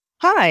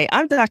Hi,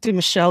 I'm Dr.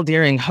 Michelle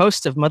Deering,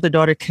 host of Mother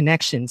Daughter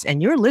Connections,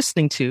 and you're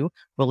listening to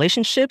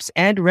Relationships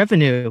and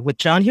Revenue with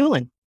John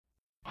Hewlin.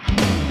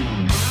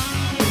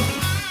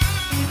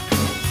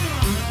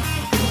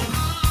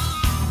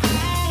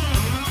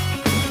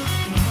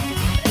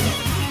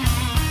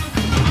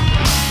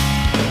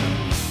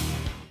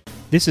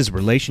 This is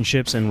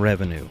Relationships and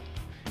Revenue,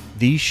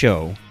 the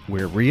show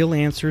where real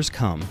answers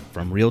come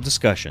from real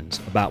discussions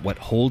about what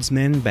holds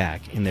men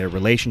back in their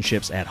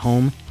relationships at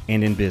home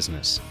and in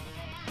business.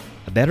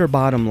 A better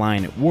bottom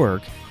line at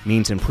work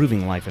means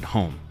improving life at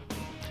home.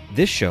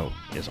 This show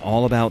is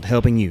all about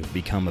helping you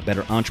become a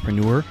better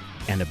entrepreneur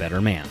and a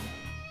better man.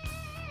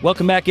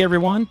 Welcome back,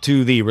 everyone,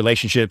 to the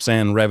Relationships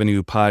and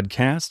Revenue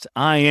podcast.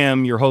 I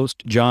am your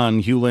host,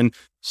 John Hewlin.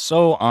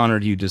 So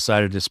honored you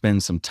decided to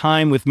spend some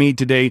time with me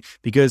today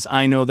because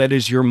I know that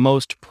is your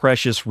most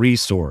precious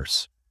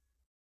resource.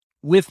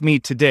 With me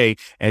today,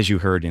 as you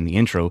heard in the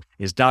intro,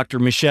 is Dr.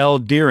 Michelle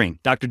Deering.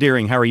 Dr.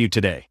 Deering, how are you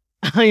today?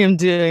 I am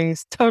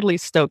totally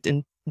stoked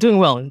and doing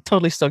well and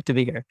totally stoked to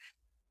be here.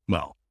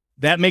 Well,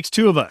 that makes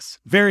two of us.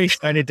 Very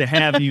excited to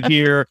have you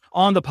here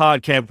on the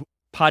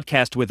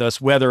podcast with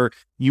us, whether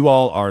you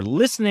all are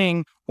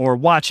listening or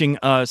watching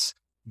us.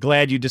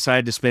 Glad you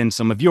decided to spend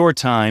some of your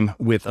time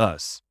with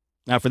us.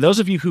 Now, for those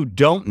of you who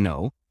don't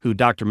know who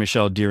Dr.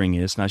 Michelle Deering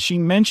is, now she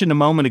mentioned a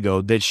moment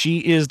ago that she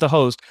is the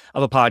host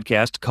of a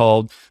podcast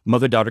called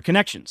Mother Daughter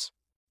Connections.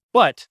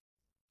 But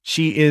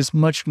she is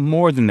much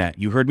more than that.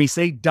 You heard me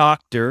say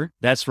doctor.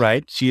 That's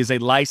right. She is a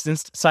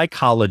licensed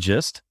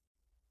psychologist,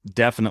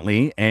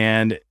 definitely.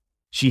 And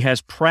she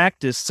has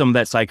practiced some of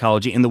that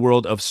psychology in the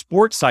world of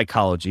sports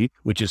psychology,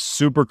 which is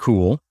super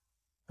cool.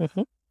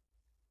 Mm-hmm.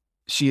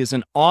 She is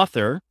an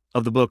author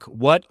of the book,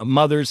 What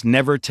Mothers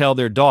Never Tell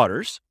Their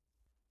Daughters.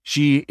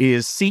 She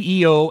is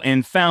CEO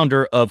and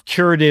founder of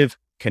Curative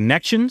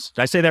Connections.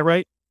 Did I say that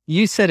right?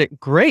 You said it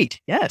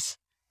great. Yes.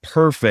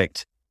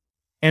 Perfect.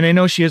 And I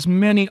know she has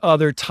many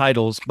other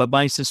titles, but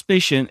my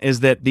suspicion is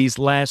that these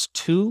last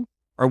two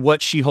are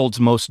what she holds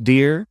most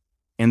dear,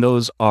 and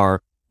those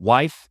are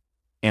wife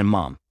and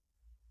mom.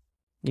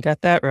 You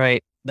got that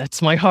right.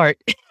 That's my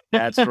heart.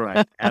 That's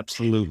right.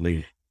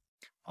 Absolutely.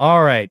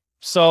 All right.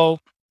 So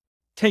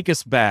take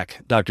us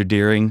back, Dr.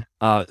 Deering.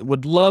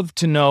 Would love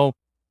to know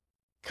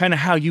kind of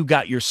how you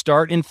got your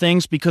start in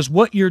things, because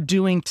what you're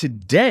doing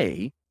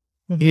today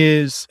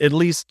is, at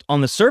least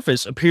on the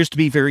surface, appears to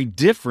be very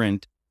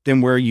different than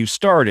where you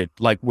started,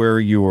 like where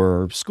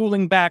your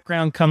schooling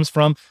background comes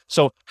from.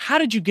 So how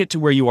did you get to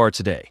where you are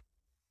today?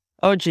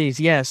 Oh, geez.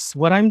 Yes.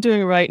 What I'm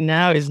doing right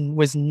now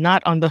was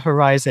not on the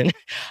horizon.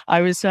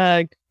 I was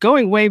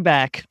going way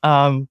back.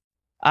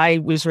 I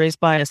was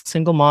raised by a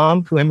single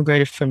mom who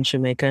immigrated from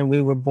Jamaica, and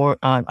we were born.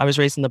 I was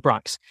raised in the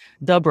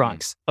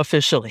Bronx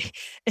officially.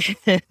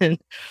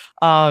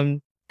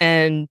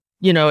 and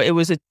you know, it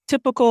was a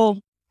typical,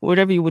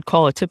 whatever you would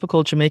call a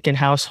typical Jamaican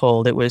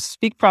household. It was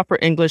speak proper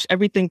English,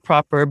 everything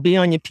proper, be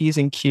on your P's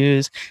and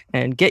Q's,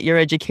 and get your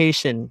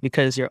education,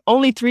 because your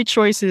only three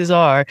choices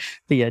are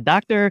be a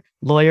doctor,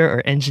 lawyer,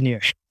 or engineer.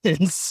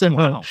 And so,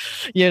 wow.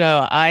 You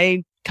know,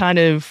 I kind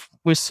of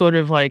was sort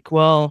of like,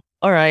 well,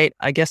 all right,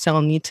 I guess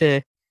I'll need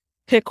to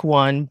pick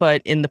one.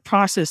 But in the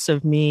process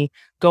of me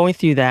going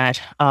through that,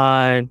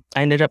 I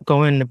ended up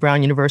going to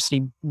Brown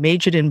University,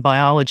 majored in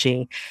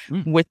biology,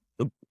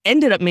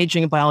 ended up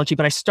majoring in biology,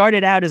 but I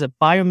started out as a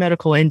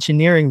biomedical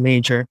engineering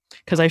major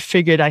because I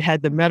figured I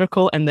had the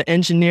medical and the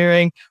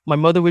engineering. My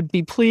mother would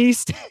be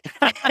pleased.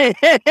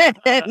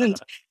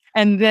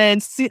 and then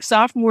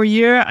sophomore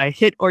year, I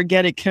hit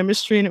organic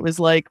chemistry, and it was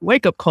like,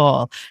 wake up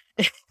call.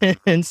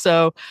 And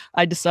so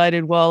I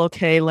decided, well,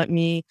 okay, let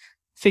me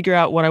figure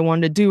out what I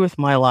wanted to do with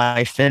my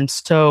life. And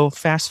so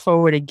fast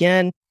forward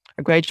again,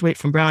 I graduated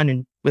from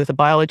Brown with a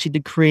biology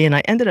degree, and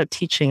I ended up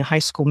teaching high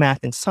school math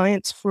and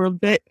science for a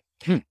bit.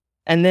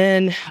 And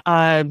then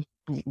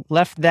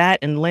left that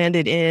and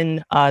landed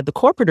in the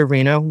corporate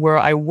arena, where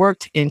I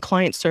worked in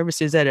client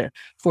services at a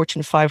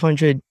Fortune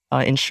 500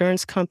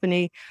 insurance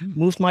company,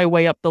 moved my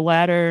way up the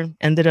ladder,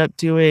 ended up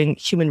doing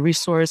human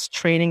resource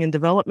training and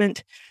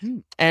development.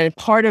 And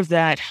part of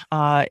that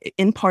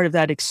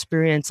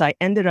experience, I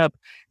ended up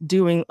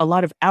doing a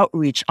lot of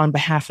outreach on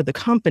behalf of the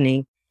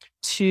company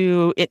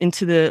into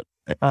the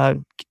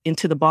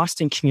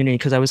Boston community,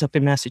 because I was up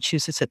in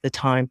Massachusetts at the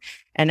time.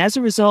 And as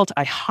a result,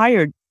 I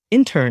hired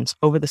interns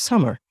over the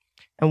summer.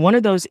 And one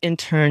of those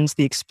interns,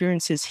 the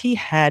experiences he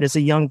had as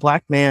a young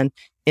Black man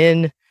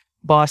in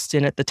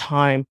Boston at the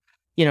time,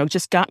 you know,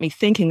 just got me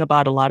thinking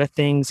about a lot of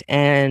things,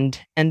 and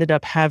ended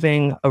up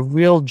having a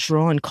real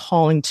draw and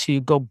calling to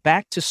go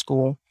back to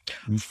school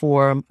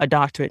for a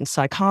doctorate in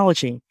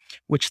psychology,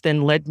 which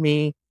then led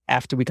me,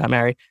 after we got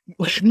married,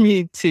 led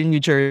me to New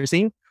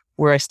Jersey,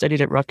 where I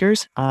studied at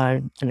Rutgers,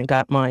 and I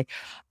got my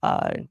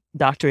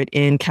doctorate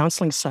in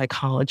counseling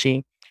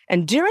psychology.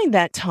 And during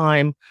that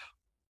time,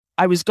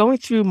 I was going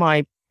through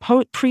my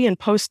pre and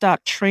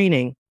postdoc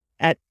training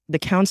at the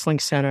counseling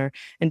center.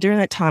 And during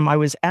that time, I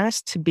was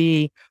asked to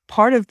be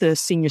part of the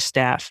senior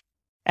staff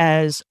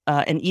as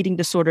an eating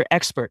disorder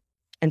expert.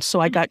 And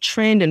so I got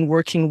trained in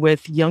working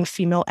with young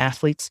female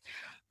athletes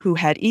who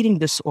had eating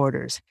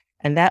disorders.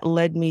 And that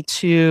led me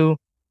to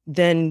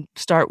then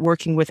start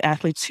working with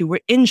athletes who were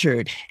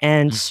injured.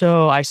 And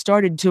so I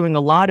started doing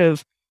a lot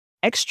of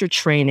extra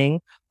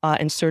training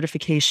and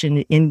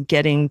certification in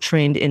getting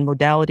trained in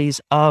modalities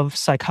of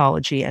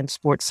psychology and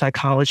sports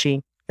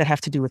psychology that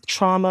have to do with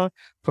trauma,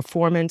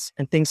 performance,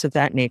 and things of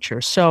that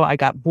nature. So I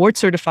got board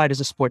certified as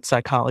a sports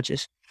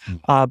psychologist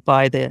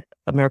by the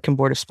American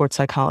Board of Sports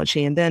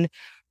Psychology. And then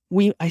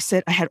I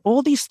said, I had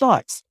all these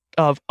thoughts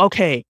of,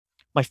 okay,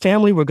 my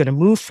family were going to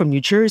move from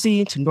New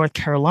Jersey to North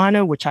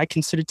Carolina, which I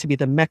considered to be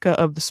the mecca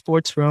of the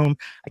sports realm.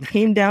 I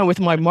came down with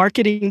my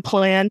marketing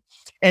plan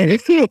and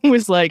it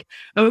was like,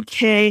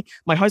 okay,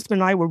 my husband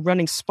and I were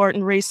running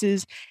Spartan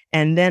races.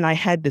 And then I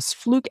had this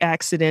fluke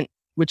accident,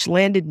 which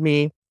landed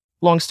me,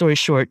 long story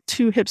short,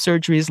 2 hip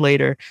surgeries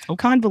later,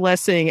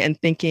 convalescing and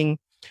thinking,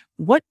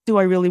 what do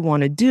I really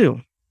want to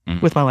do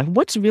with my life?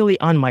 What's really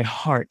on my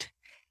heart?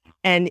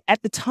 And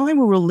at the time,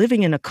 we were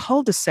living in a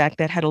cul-de-sac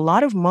that had a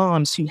lot of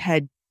moms who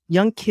had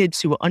young kids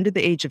who were under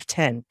the age of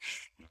 10.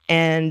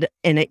 And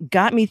it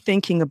got me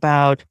thinking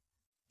about,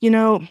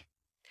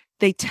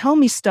 they tell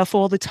me stuff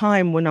all the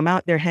time when I'm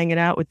out there hanging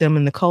out with them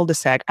in the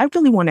cul-de-sac. I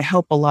really want to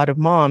help a lot of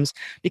moms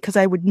because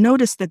I would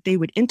notice that they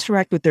would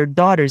interact with their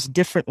daughters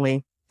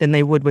differently than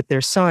they would with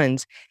their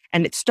sons.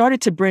 And it started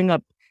to bring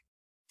up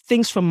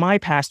things from my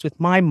past with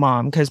my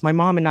mom, because my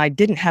mom and I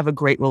didn't have a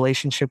great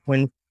relationship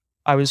when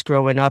I was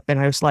growing up. And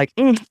I was like,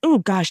 oh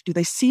gosh, do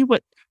they see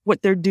what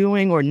they're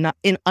doing or not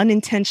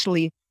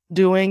unintentionally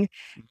doing?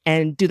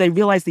 And do they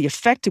realize the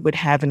effect it would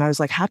have? And I was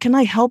like, how can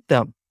I help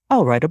them?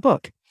 I'll write a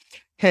book.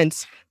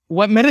 Hence,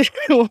 what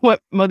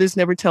mothers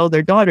never tell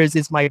their daughters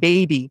is my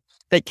baby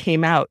that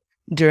came out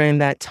during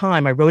that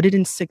time. I wrote it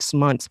in 6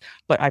 months,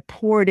 but I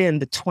poured in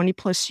the 20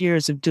 plus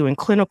years of doing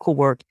clinical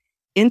work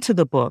into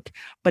the book.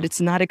 But it's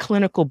not a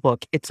clinical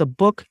book. It's a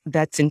book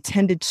that's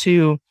intended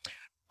to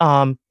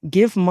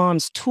give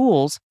moms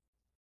tools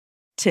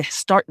to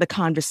start the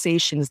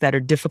conversations that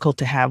are difficult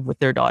to have with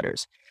their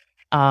daughters,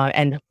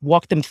 and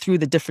walk them through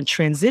the different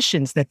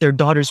transitions that their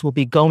daughters will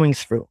be going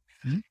through.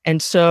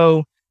 And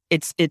so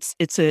it's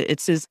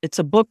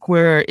a book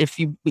where if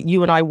you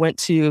and I went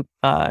to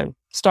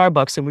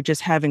Starbucks and we're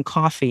just having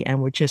coffee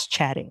and we're just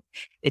chatting,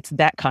 it's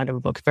that kind of a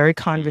book, very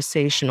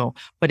conversational,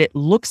 but it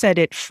looks at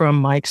it from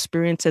my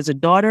experience as a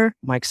daughter,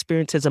 my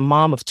experience as a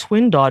mom of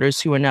twin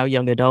daughters who are now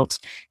young adults.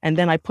 And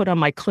then I put on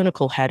my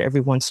clinical hat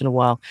every once in a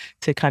while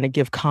to kind of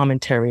give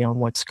commentary on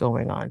what's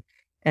going on.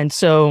 And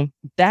so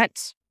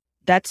that's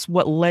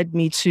what led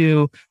me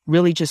to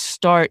really just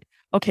start.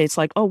 Okay, it's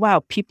like, oh,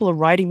 wow, people are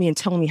writing me and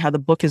telling me how the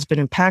book has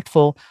been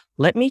impactful.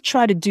 Let me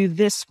try to do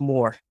this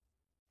more.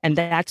 And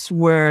that's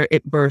where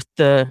it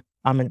birthed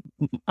I'm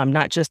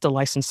not just a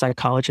licensed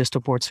psychologist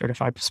or board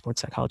certified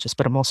sports psychologist,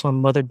 but I'm also a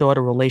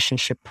mother-daughter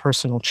relationship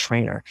personal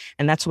trainer.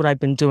 And that's what I've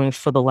been doing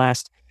for the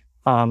last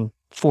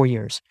 4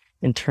 years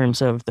in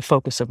terms of the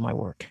focus of my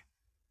work.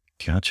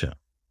 Gotcha.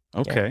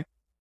 Okay.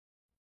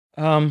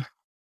 Yeah.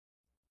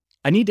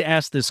 I need to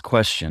ask this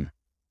question.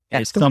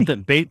 It's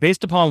something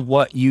based upon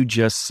what you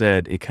just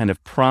said, it kind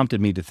of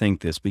prompted me to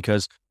think this,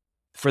 because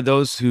for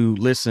those who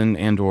listen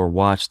and or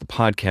watch the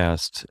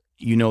podcast,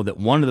 you know that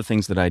one of the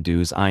things that I do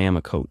is I am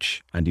a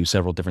coach. I do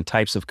several different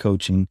types of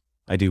coaching.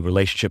 I do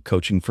relationship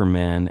coaching for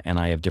men, and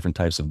I have different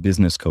types of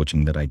business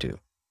coaching that I do.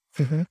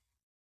 Mm-hmm.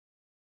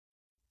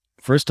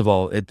 First of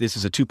all, this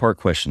is a 2-part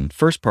question.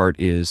 First part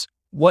is,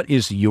 what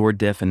is your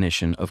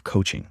definition of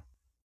coaching?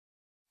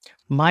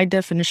 My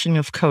definition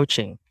of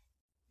coaching.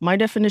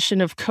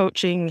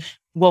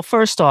 Well,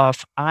 first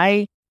off,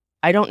 I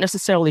don't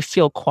necessarily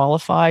feel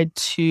qualified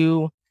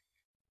to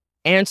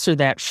answer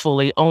that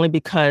fully, only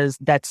because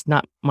that's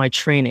not my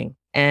training.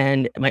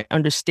 And my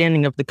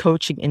understanding of the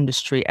coaching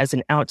industry as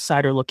an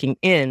outsider looking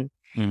in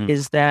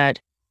is that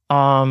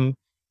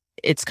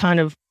it's kind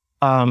of,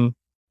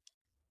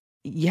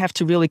 you have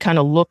to really kind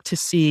of look to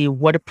see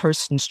what a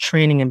person's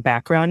training and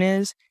background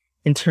is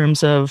in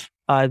terms of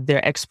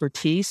their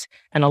expertise.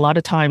 And a lot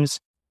of times,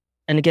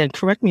 and again,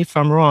 correct me if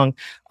I'm wrong,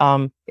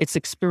 it's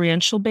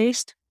experiential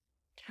based,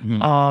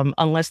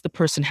 unless the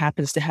person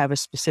happens to have a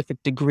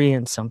specific degree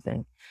in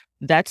something.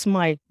 That's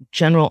my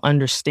general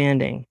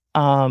understanding.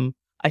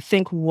 I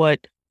think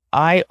what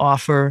I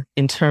offer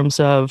in terms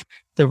of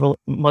the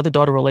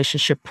mother-daughter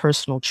relationship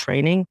personal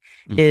training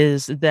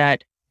is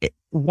that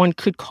one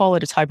could call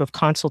it a type of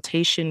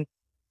consultation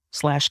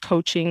 /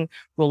 coaching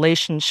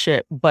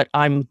relationship, but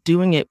I'm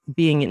doing it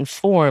being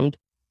informed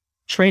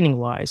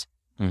training-wise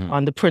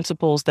on the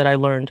principles that I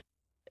learned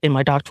in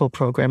my doctoral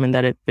program and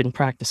that I've been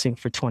practicing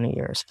for 20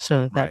 years.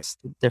 So that's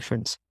the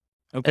difference.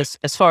 Okay.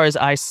 As far as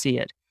I see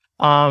it.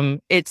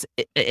 And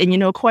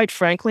quite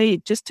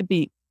frankly, just to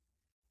be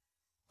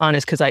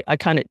honest, because I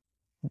kind of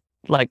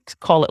like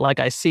call it like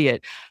I see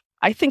it,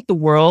 I think the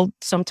world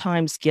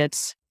sometimes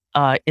gets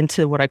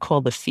into what I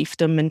call the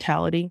fiefdom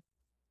mentality,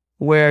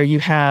 where you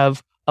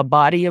have a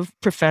body of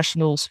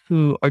professionals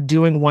who are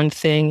doing one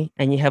thing,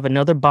 and you have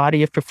another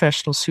body of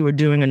professionals who are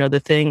doing another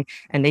thing,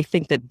 and they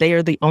think that they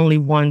are the only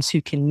ones who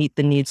can meet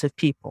the needs of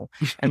people.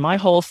 And my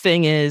whole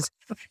thing is,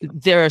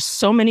 there are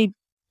so many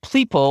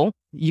people,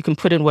 you can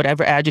put in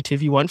whatever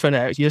adjective you want for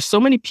that. There's so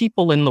many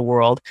people in the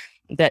world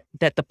that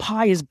the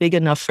pie is big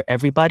enough for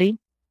everybody.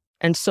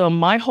 And so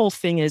my whole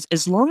thing is,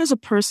 as long as a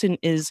person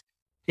is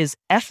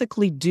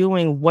ethically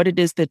doing what it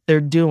is that they're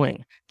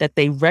doing, that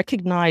they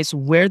recognize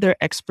where their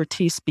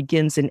expertise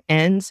begins and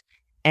ends,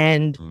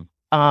 and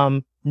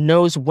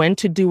knows when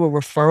to do a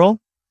referral,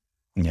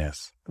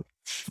 yes,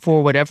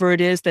 for whatever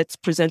it is that's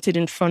presented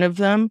in front of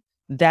them,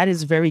 that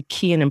is very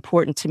key and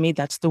important to me.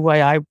 That's the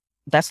way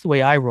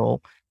I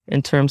roll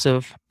in terms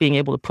of being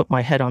able to put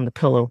my head on the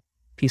pillow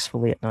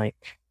peacefully at night.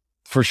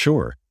 For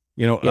sure.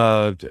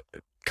 A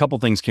couple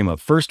things came up.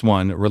 First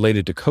one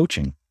related to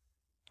coaching.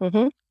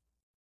 Mm-hmm.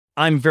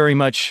 I'm very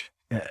much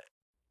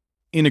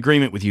in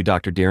agreement with you,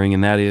 Dr. Deering,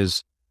 and that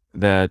is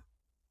that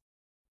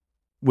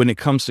when it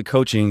comes to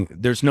coaching,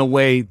 there's no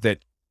way that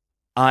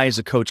I as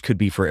a coach could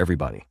be for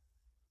everybody.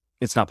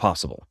 It's not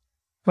possible.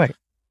 Right.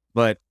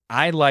 But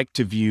I like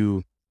to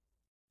view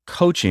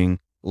coaching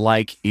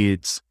like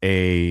it's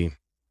a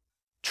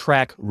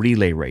track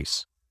relay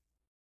race.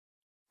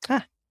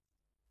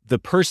 The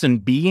person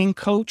being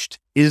coached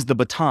is the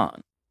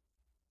baton.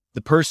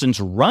 The persons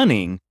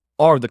running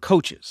are the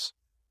coaches.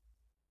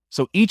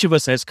 So each of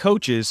us as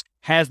coaches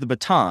has the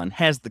baton,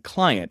 has the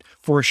client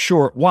for a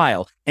short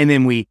while, and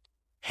then we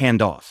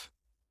hand off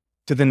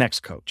to the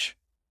next coach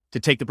to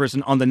take the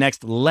person on the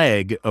next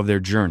leg of their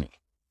journey.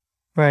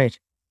 Right.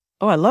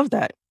 Oh, I love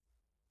that.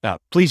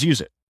 Please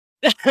use it.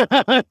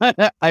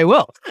 I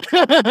will.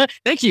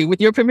 Thank you.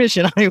 With your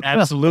permission, I will.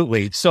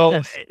 Absolutely. So,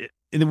 Yes.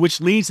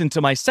 Which leads into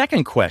my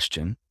second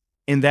question,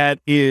 and that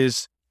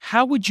is,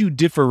 how would you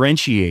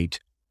differentiate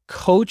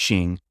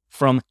coaching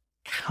from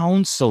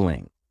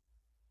counseling?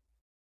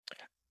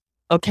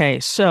 Okay,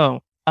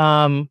 so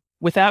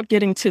without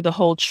getting to the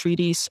whole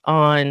treatise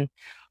on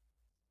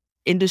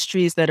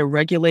industries that are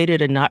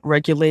regulated and not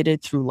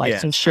regulated through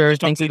licensure,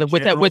 things like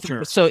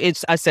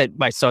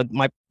that. So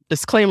my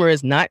disclaimer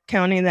is not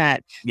counting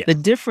that. Yes. The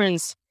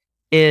difference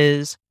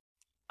is,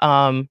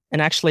 and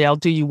actually I'll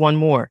do you one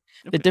more.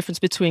 Okay. The difference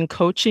between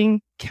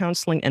coaching,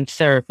 counseling, and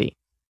therapy.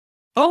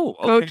 Oh,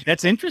 okay.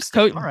 That's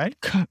interesting. All right.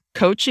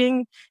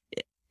 Coaching,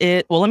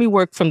 well, let me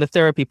work from the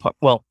therapy part.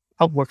 Well,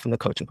 I'll work from the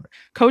coaching part.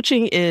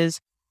 Coaching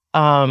is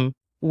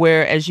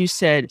where, as you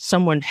said,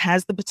 someone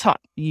has the baton.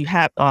 You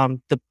have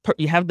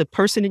the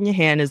person in your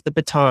hand as the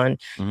baton.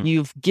 Mhm.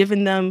 You've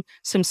given them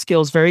some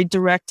skills, very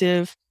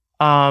directive,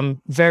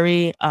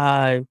 very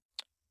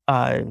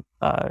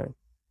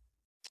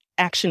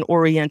action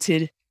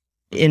oriented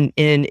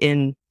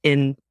in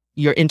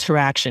your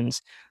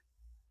interactions.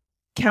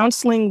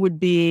 Counseling would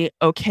be,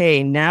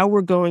 okay, now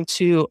we're going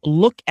to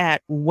look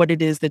at what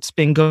it is that's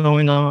been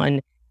going on,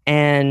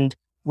 and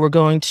we're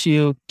going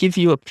to give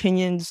you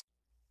opinions,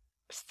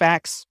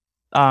 facts,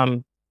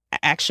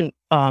 action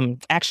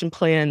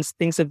plans,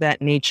 things of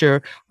that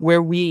nature,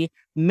 where we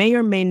may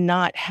or may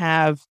not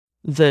have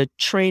the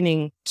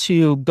training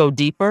to go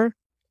deeper.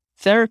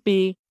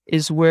 Therapy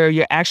is where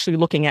you're actually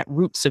looking at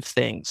roots of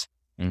things,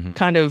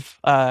 kind of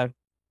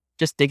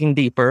just digging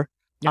deeper,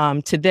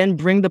 to then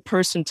bring the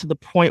person to the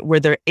point where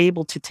they're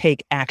able to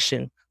take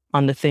action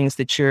on the things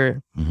that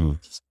you're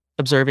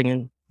observing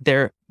and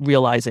they're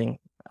realizing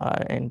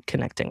and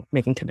connecting,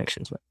 making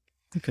connections with.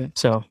 Okay.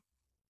 So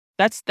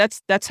that's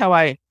how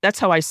I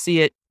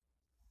see it,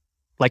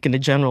 like in the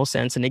general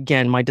sense. And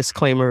again, my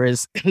disclaimer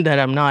is that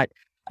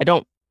I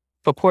don't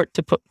purport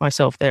to put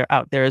myself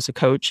out there as a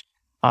coach.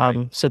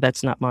 So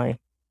that's not my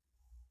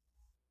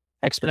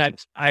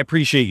expertise. I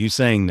appreciate you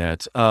saying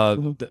that.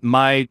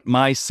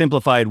 My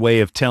simplified way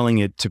of telling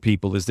it to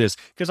people is this,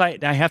 because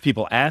I have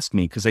people ask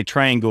me, because they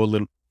try and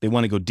they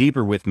want to go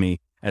deeper with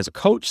me as a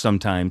coach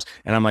sometimes.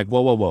 And I'm like,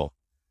 whoa.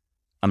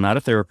 I'm not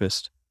a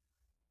therapist.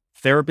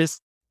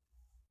 Therapists,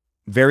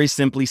 very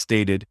simply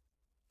stated,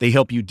 they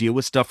help you deal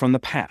with stuff from the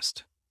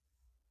past.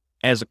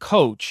 As a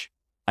coach,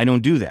 I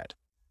don't do that.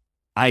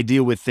 I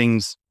deal with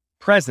things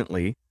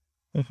presently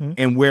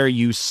and where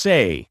you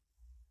say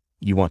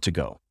you want to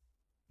go.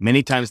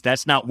 Many times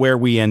that's not where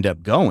we end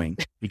up going,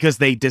 because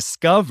they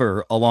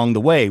discover along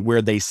the way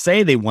where they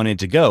say they wanted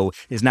to go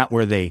is not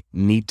where they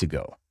need to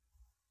go.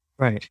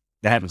 Right.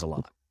 That happens a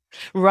lot.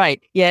 Right.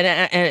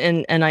 Yeah.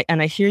 And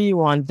I hear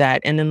you on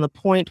that. And in the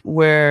point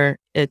where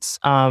it's,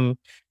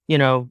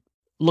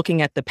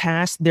 looking at the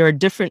past, there are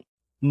different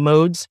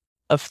modes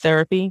of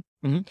therapy.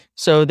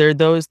 So there are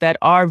those that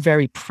are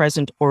very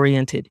present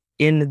oriented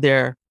in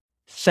their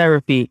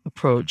therapy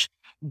approach,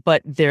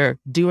 but they're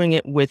doing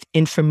it with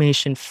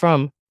information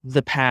from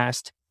the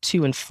past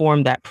to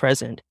inform that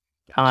present.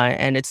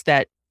 And it's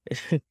that,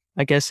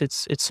 I guess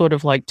it's sort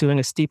of like doing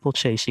a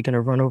steeplechase. You're going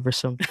to run over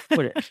so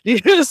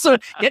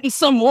getting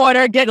some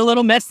water, get a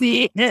little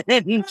messy,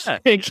 and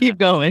keep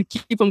going,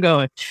 keep them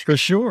going. For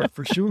sure.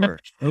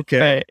 Okay.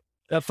 Right.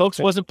 Folks,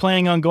 wasn't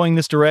planning on going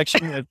this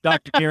direction with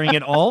Dr. Gearing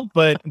at all,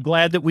 but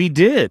glad that we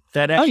did.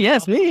 That actually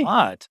yes, helped me. a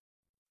lot.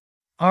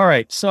 All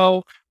right.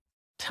 So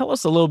tell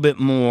us a little bit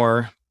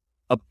more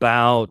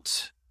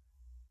about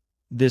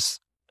this.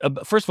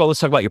 First of all, let's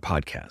talk about your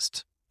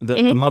podcast,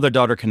 the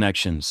Mother-Daughter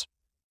Connections.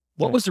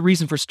 What was the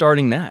reason for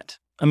starting that?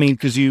 I mean,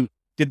 because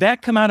did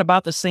that come out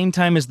about the same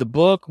time as the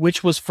book?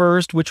 Which was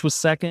first? Which was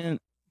second?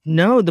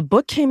 No, the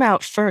book came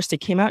out first. It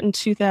came out in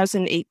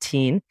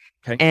 2018.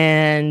 Okay.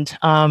 And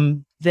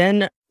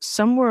then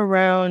somewhere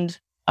around,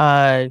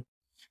 I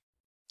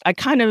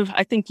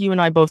think you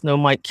and I both know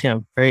Mike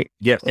Kim, right?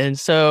 Yes. And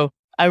so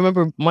I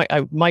remember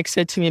Mike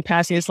said to me in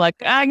passing, it's like,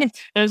 it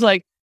was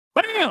like,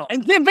 bam,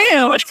 and then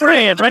bam, it's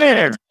right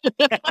there.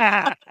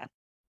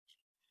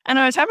 And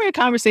I was having a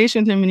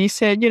conversation with him and he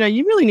said, you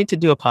really need to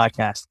do a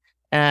podcast.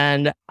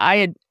 And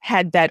I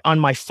had that on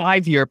my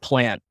 5-year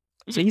plan.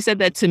 So he said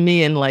that to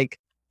me in like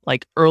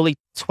early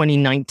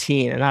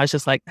 2019. And I was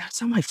just like,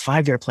 that's on my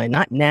 5-year plan,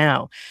 not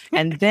now.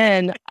 And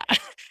then,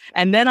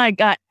 I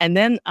got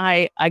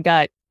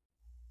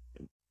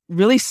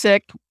really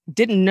sick.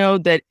 Didn't know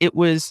that it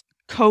was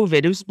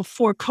COVID. It was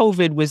before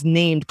COVID was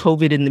named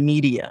COVID in the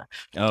media.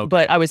 Oh.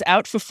 But I was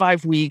out for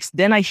 5 weeks.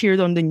 Then I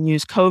hear on the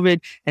news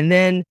COVID. And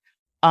then,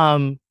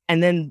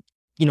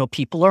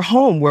 people are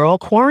home. We're all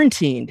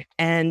quarantined.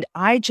 And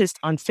I just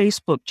on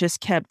Facebook just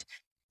kept,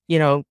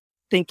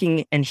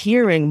 thinking and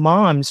hearing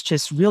moms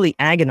just really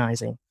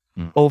agonizing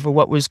over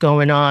what was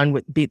going on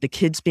with the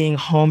kids being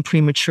home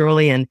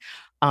prematurely. And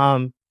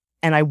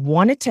I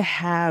wanted to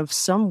have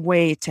some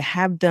way to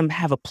have them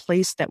have a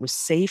place that was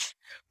safe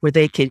where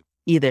they could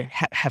either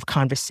have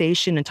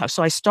conversation and talk.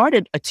 So I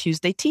started a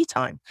Tuesday tea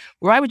time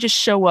where I would just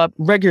show up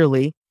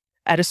regularly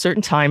at a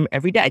certain time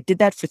every day. I did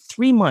that for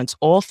 3 months,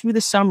 all through the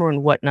summer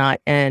and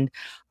whatnot. And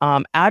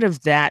out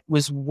of that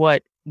was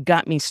what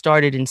got me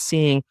started in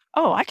seeing,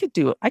 I could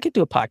do a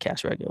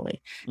podcast regularly.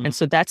 And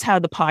so that's how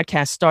the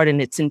podcast started.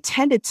 And it's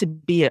intended to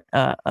be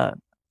a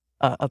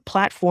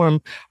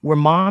platform where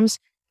moms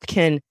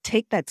can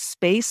take that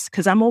space,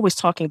 because I'm always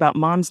talking about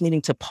moms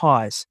needing to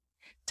pause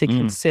to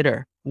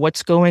consider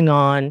what's going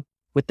on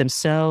with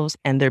themselves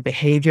and their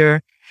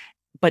behavior,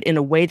 but in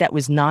a way that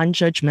was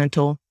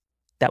non-judgmental,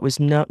 that was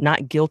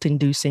not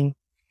guilt-inducing.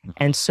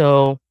 And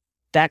so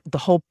that the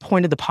whole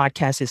point of the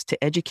podcast is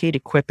to educate,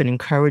 equip, and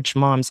encourage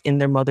moms in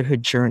their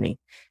motherhood journey.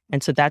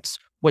 And so that's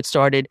what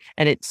started.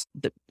 And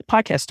the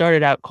podcast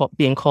started out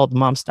being called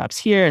Mom Stops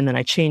Here. And then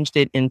I changed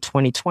it in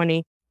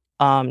 2020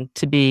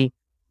 to be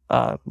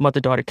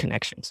Mother-Daughter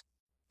Connections.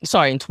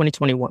 Sorry, in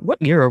 2021.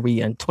 What year are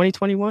we in?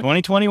 2021?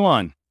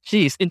 2021.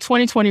 Jeez, in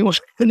 2021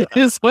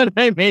 is when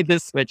I made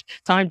this switch.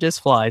 Time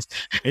just flies.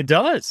 It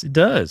does. It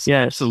does.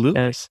 Yes,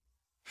 absolutely. Yes.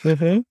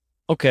 Mm-hmm.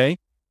 Okay.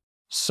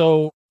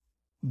 So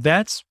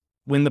that's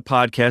when the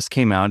podcast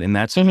came out, and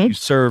that's who you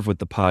serve with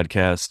the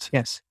podcast.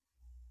 Yes.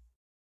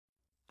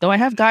 Though I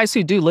have guys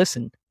who do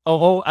listen.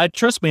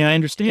 Trust me, I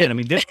understand. I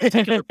mean, this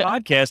particular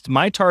podcast,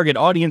 my target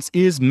audience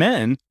is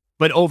men,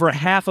 but over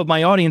half of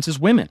my audience is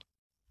women.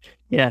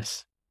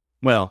 Yes.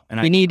 Well,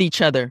 we need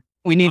each other.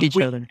 We need each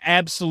other.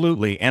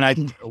 Absolutely.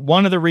 And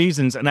one of the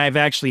reasons, and I've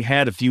actually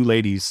had a few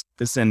ladies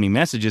to send me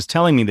messages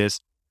telling me this,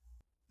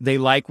 they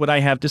like what I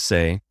have to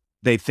say.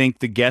 They think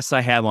the guests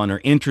I have on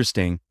are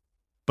interesting,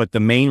 but the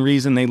main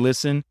reason they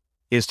listen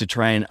is to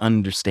try and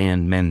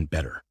understand men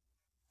better.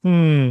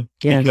 Yes.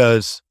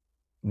 Because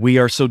we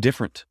are so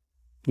different.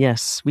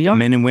 Yes, we are.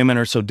 Men and women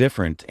are so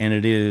different. And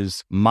it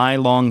is my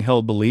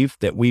long-held belief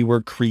that we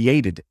were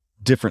created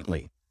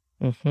differently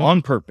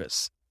on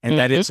purpose, and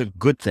that it's a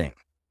good thing.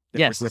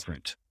 Yes. We're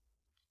different.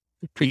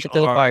 Preach it to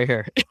the choir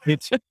here.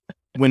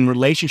 When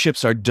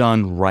relationships are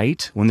done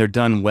right, when they're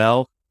done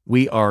well,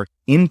 we are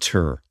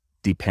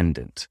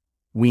interdependent.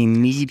 We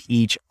need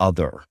each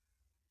other.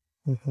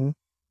 Deeper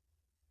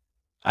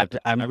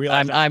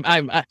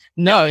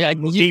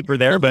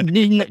there, but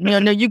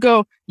no,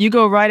 you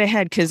go right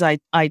ahead, because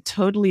I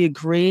totally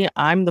agree.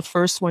 I'm the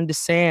first one to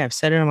say, I've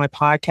said it on my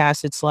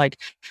podcast. It's like,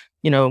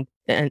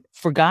 and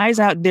for guys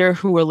out there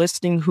who are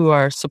listening, who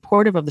are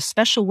supportive of the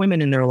special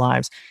women in their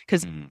lives,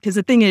 because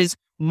the thing is,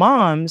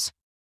 moms,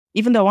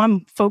 even though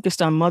I'm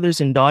focused on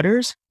mothers and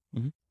daughters,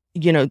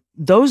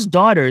 those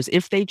daughters,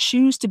 if they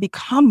choose to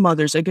become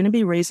mothers, are going to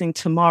be raising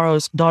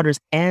tomorrow's daughters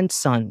and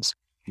sons.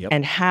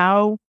 And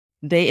how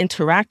they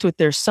interact with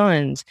their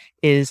sons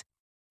is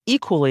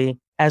equally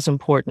as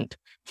important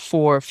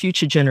for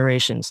future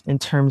generations in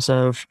terms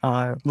of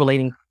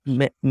relating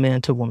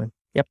man to woman.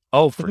 Yep.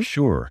 Oh, for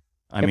sure.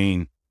 I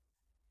mean,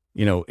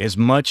 as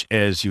much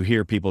as you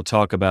hear people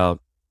talk about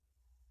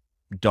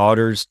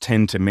daughters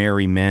tend to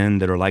marry men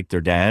that are like their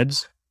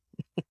dads,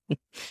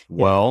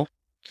 well,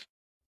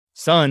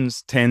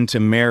 sons tend to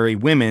marry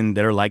women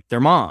that are like their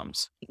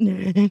moms.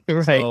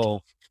 Right.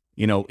 So,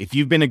 if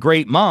you've been a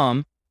great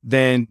mom,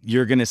 then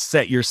you're going to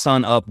set your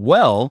son up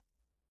well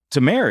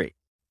to marry.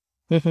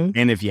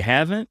 And if you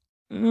haven't,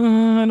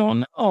 I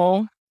don't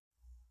know.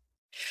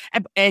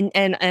 And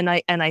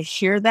I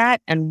hear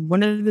that. And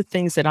one of the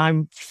things that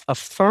I'm a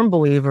firm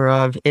believer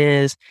of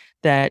is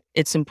that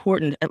it's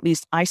important, at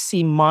least I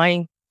see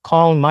my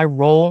call and my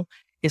role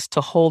is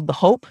to hold the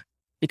hope,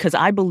 because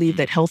I believe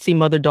that healthy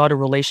mother-daughter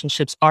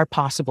relationships are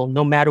possible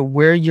no matter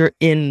where you're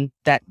in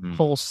that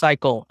whole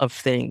cycle of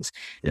things.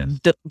 Yes.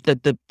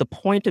 The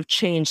point of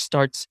change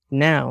starts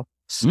now,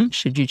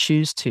 should you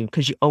choose to,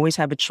 because you always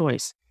have a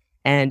choice.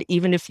 And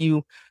even if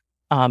you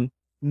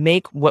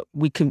make what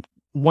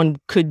one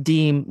could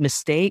deem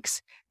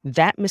mistakes,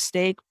 that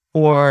mistake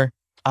or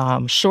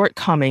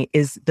shortcoming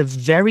is the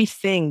very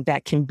thing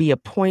that can be a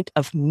point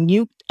of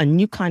a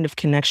new kind of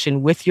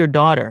connection with your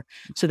daughter,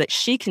 so that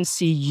she can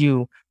see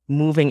you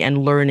moving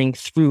and learning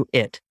through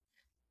it.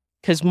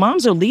 Because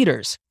moms are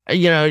leaders.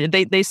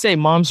 They say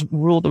moms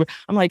rule the.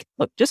 I'm like,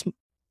 look, just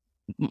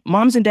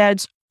moms and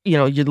dads,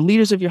 you're the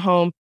leaders of your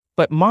home,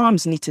 but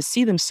moms need to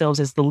see themselves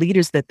as the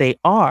leaders that they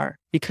are,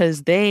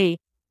 because they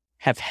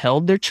have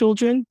held their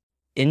children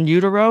in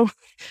utero.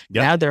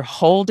 Yep. Now they're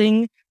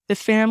holding the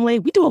family.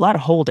 We do a lot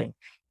of holding,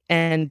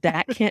 and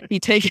that can't be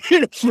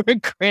taken for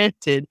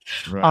granted.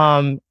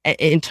 Right.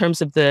 In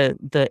terms of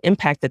the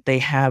impact that they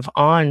have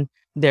on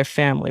their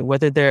family,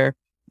 whether they're,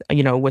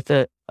 with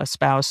a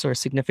spouse or a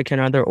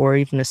significant other, or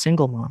even a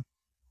single mom.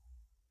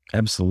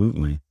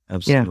 Absolutely.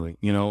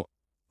 Yeah.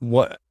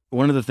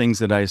 One of the things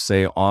that I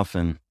say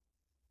often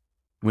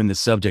when the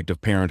subject of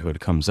parenthood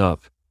comes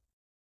up,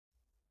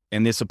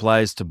 and this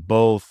applies to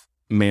both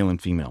male and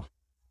female,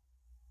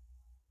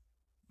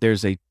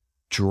 there's a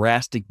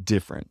drastic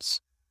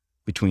difference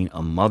between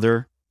a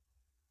mother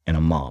and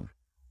a mom.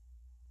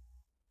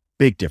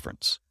 Big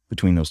difference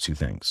between those two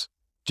things.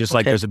 Just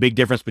like there's a big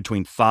difference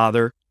between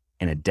father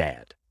and a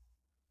dad.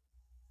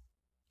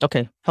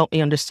 Okay, help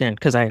me understand,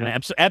 because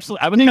absolutely.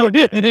 I would know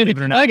it.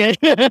 Okay,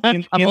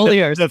 I'm all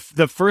ears.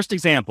 The first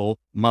example,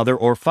 mother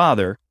or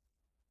father,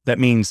 that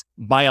means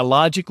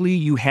biologically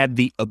you had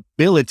the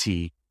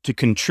ability to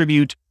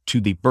contribute to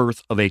the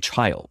birth of a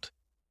child,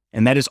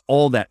 and that is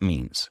all that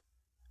means.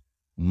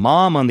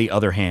 Mom, on the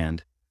other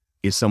hand,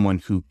 is someone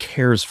who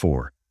cares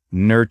for,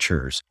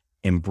 nurtures,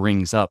 and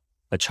brings up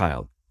a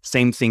child.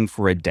 Same thing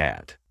for a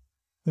dad.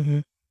 Mm-hmm.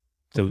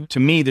 So to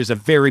me, there's a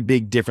very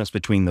big difference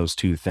between those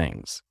two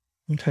things.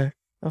 Okay.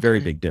 Very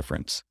big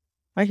difference.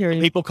 I hear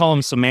you. People call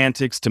them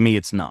semantics. To me,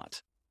 it's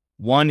not.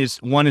 One is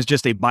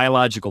just a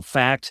biological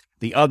fact.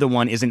 The other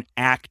one is an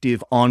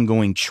active,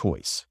 ongoing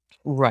choice.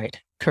 Right.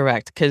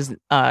 Correct. Because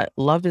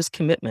love is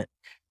commitment.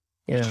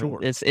 Sure.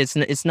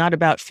 It's not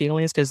about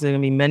feelings, because there are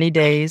going to be many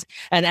days.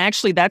 And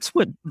actually, that's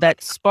what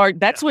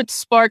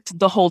sparked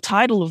the whole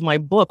title of my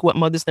book, What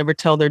Mothers Never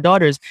Tell Their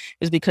Daughters,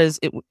 is because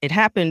it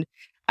happened.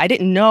 I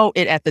didn't know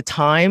it at the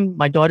time.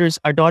 Our daughters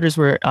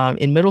were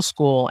in middle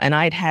school, and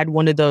I'd had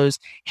one of those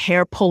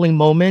hair pulling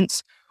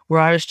moments where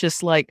I was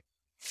just like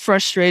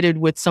frustrated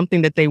with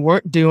something that they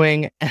weren't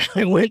doing. And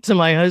I went to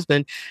my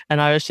husband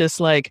and I was just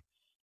like,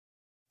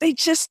 they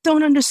just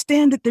don't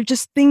understand that they're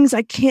just things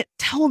I can't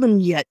tell them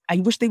yet. I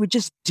wish they would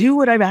just do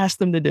what I've asked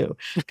them to do,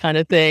 kind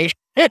of thing.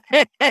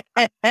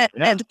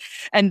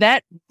 And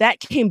that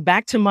came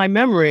back to my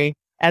memory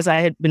as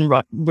I had been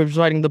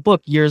writing the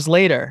book years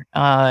later,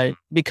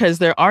 because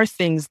there are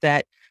things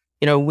that,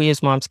 we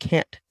as moms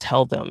can't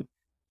tell them,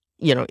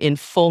 in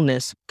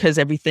fullness, because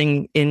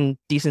everything in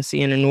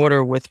decency and in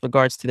order with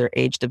regards to their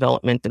age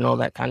development and all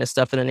that kind of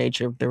stuff and the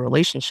nature of their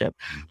relationship.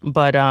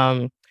 But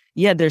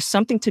there's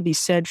something to be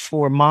said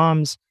for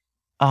moms.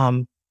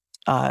 You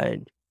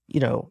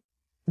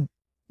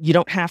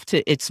don't have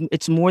to,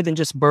 it's more than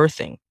just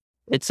birthing.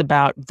 It's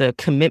about the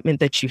commitment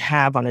that you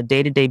have on a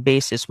day-to-day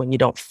basis when you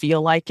don't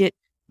feel like it.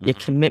 Your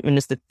commitment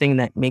is the thing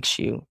that makes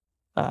you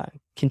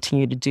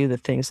continue to do the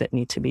things that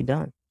need to be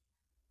done.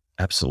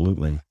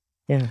 Absolutely.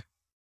 Yeah.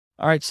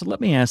 All right. So let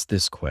me ask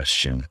this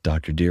question,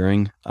 Dr.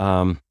 Deering.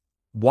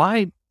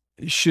 Why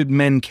should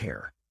men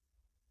care?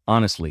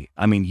 Honestly,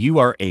 I mean, you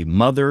are a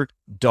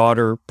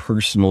mother-daughter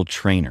personal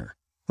trainer.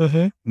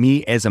 Mm-hmm.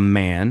 Me as a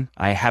man,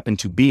 I happen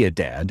to be a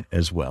dad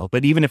as well.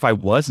 But even if I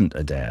wasn't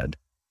a dad,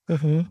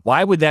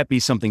 why would that be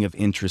something of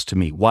interest to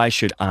me? Why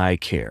should I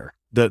care?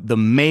 The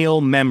male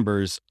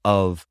members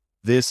of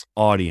this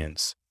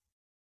audience,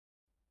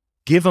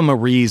 give them a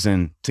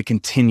reason to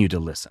continue to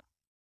listen.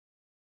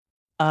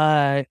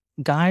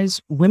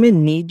 Guys,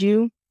 women need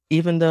you,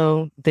 even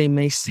though they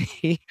may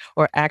see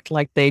or act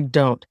like they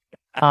don't.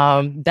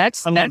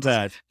 That's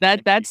a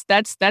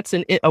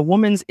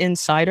woman's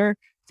insider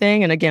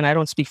thing. And again, I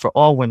don't speak for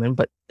all women,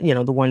 but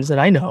the ones that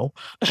I know.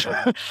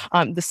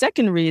 The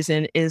second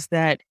reason is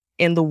that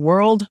in the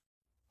world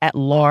at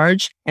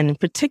large, and in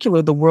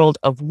particular, the world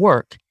of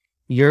work,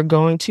 you're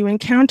going to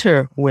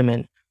encounter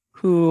women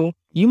who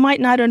you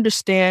might not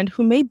understand,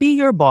 who may be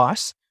your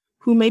boss,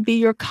 who may be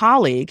your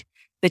colleague,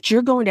 that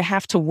you're going to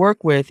have to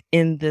work with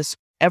in this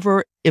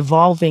ever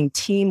evolving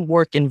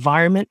teamwork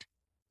environment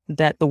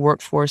that the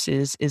workforce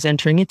is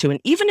entering into.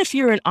 And even if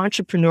you're an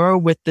entrepreneur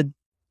with and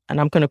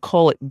I'm going to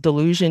call it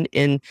delusion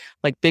in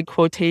like big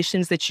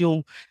quotations, that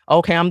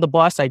I'm the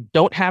boss, I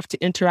don't have to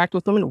interact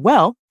with women.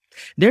 Well,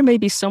 There may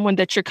be someone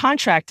that you're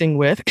contracting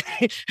with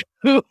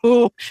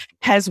who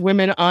has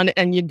women on,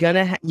 and you're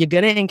gonna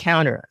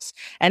encounter us.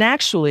 And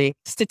actually,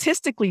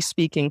 statistically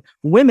speaking,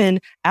 women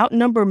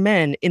outnumber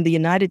men in the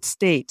United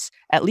States.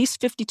 At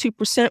least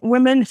 52%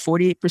 women,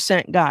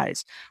 48%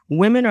 guys.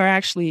 Women are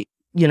actually,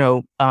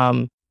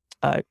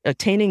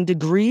 attaining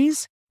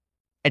degrees,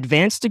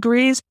 advanced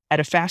degrees, at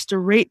a faster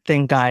rate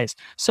than guys.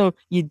 So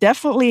you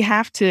definitely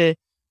have to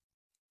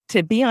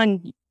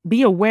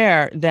be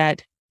aware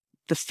that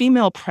the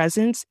female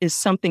presence is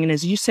something, and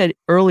as you said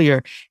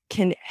earlier,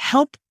 can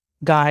help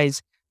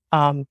guys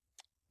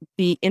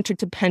be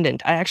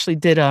interdependent. I actually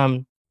did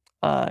I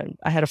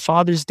had a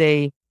Father's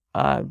Day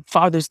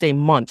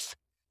month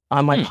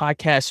on my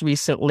podcast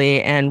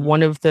recently, and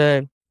one of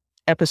the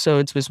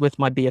episodes was with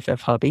my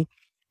BFF hubby.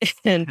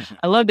 And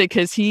I loved it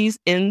because he's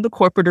in the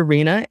corporate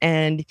arena,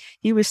 and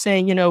he was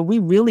saying, we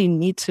really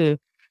need to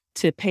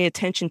pay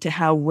attention to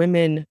how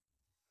women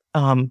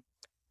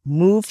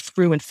move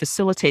through and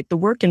facilitate the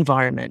work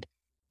environment,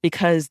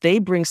 because they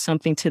bring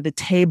something to the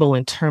table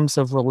in terms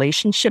of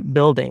relationship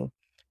building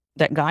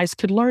that guys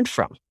could learn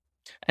from.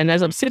 And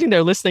as I'm sitting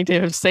there listening to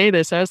him say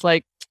this, I was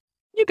like,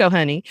 you go,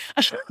 honey.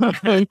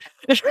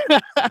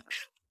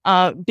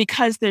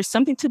 Because there's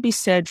something to be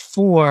said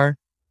for,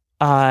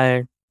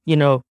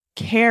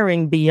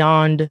 caring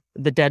beyond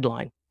the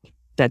deadline.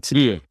 That's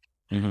it.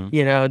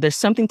 Mm-hmm. There's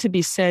something to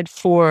be said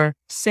for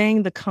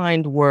saying the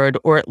kind word,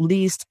 or at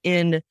least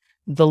in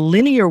the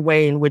linear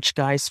way in which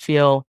guys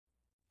feel,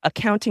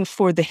 accounting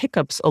for the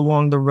hiccups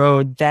along the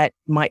road that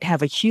might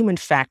have a human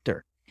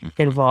factor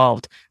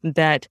involved.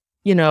 That,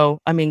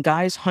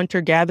 guys,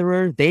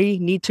 hunter-gatherer, they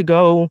need to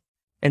go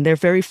and they're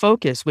very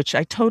focused, which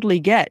I totally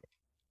get.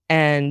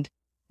 And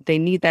they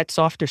need that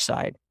softer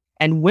side.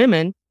 And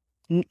women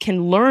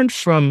can learn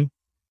from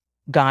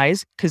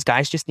guys, because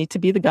guys just need to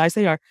be the guys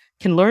they are,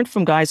 can learn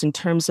from guys in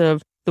terms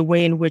of the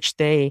way in which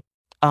they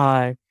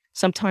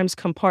sometimes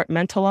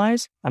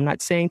compartmentalize. I'm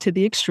not saying to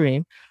the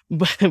extreme,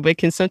 but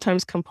can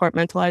sometimes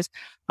compartmentalize,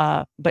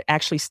 but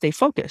actually stay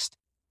focused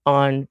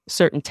on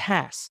certain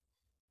tasks,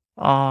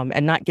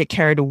 and not get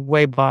carried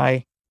away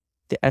by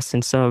the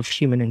essence of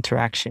human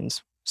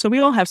interactions. So we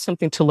all have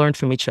something to learn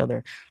from each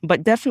other,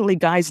 but definitely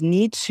guys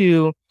need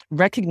to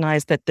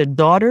recognize that the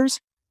daughters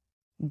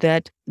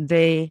that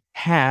they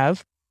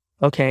have,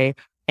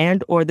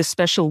 and or the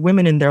special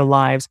women in their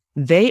lives,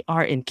 they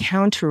are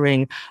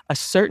encountering a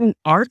certain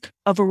arc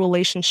of a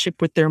relationship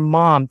with their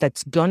mom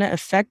that's going to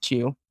affect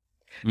you,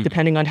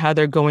 depending on how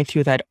they're going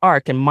through that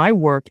arc. And my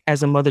work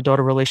as a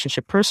mother-daughter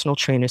relationship personal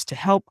trainer is to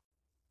help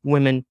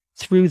women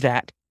through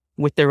that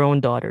with their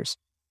own daughters,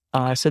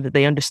 so that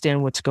they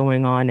understand what's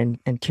going on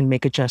and can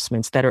make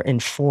adjustments that are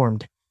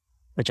informed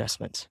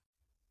adjustments.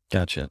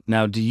 Gotcha.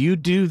 Now, do you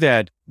do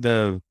that,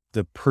 the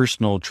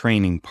personal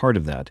training part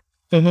of that?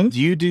 Mm-hmm. Do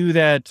you do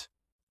that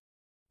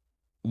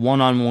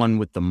one-on-one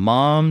with the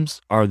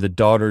moms? Are the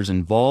daughters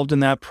involved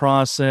in that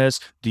process?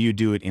 Do you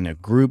do it in a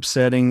group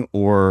setting,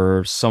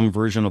 or some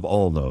version of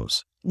all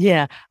those?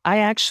 Yeah, I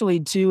actually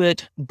do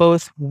it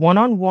both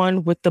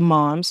one-on-one with the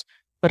moms,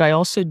 but I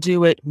also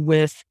do it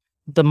with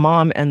the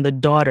mom and the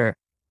daughter,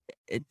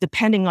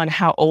 depending on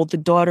how old the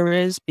daughter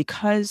is,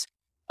 because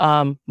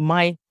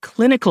my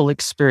clinical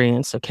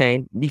experience,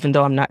 even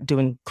though I'm not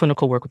doing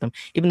clinical work with them,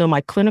 even though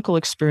my clinical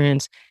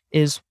experience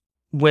is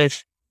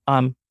with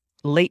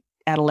late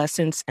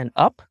adolescence and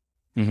up.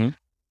 Mm-hmm.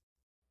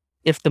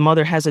 If the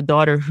mother has a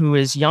daughter who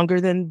is younger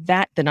than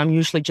that, then I'm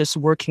usually just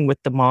working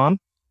with the mom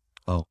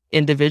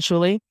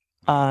individually.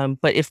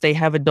 But if they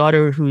have a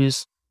daughter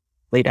who's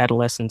late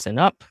adolescence and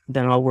up,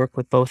 then I'll work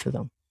with both of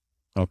them.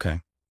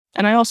 Okay.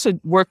 And I also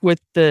work with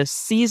the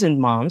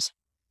seasoned moms,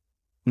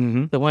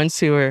 the ones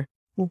who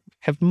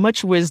have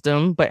much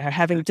wisdom but are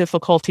having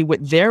difficulty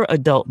with their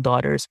adult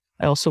daughters.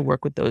 I also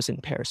work with those in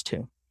pairs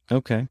too.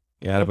 Okay.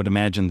 Yeah, I would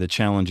imagine the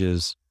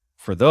challenges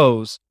for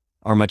those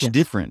are much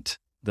different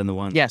than the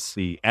ones,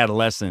 the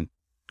adolescent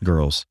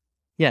girls.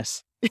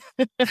 Yes.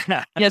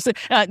 Yes.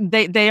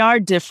 They are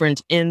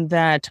different in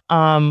that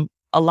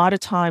a lot of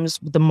times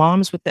the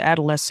moms with the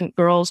adolescent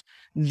girls,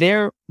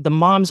 the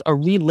moms are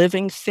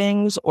reliving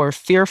things or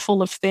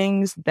fearful of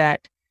things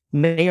that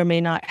may or may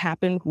not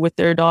happen with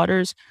their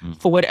daughters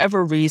for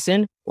whatever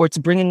reason, or it's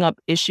bringing up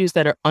issues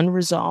that are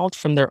unresolved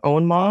from their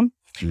own mom.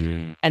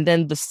 And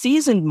then the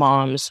seasoned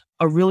moms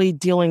are really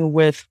dealing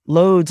with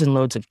loads and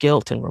loads of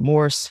guilt and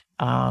remorse,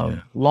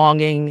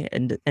 longing,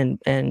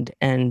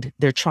 and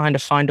they're trying to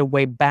find a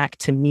way back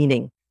to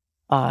meaning,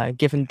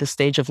 given the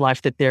stage of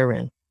life that they're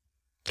in.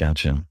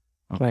 Gotcha.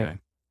 Okay. Right.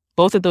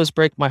 Both of those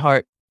break my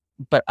heart,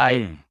 but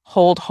I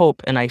hold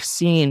hope, and I've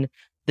seen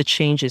the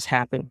changes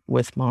happen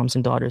with moms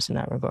and daughters in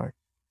that regard.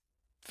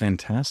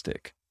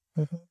 Fantastic.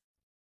 Mm-hmm.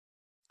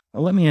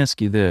 Well, let me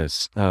ask you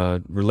this,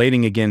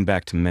 relating again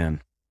back to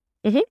men.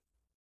 Mm-hmm.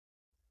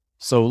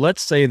 So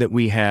let's say that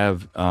we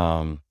have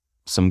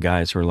some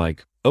guys who are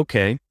like,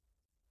 okay,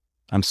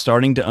 I'm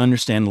starting to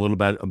understand a little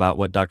bit about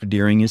what Dr.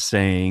 Deering is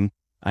saying.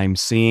 I'm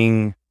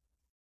seeing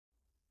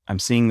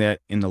that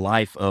in the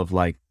life of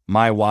like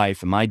my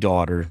wife and my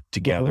daughter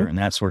together and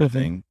that sort of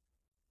thing.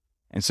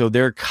 And so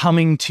they're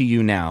coming to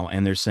you now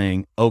and they're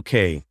saying,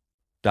 okay,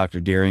 Dr.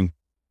 Deering,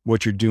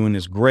 what you're doing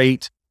is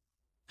great.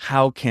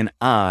 How can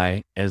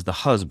I, as the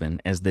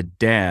husband, as the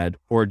dad,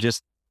 or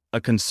just a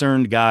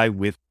concerned guy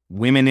with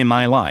women in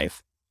my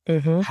life,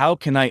 how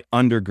can I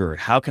undergird?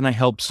 How can I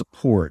help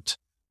support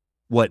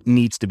what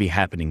needs to be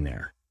happening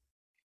there?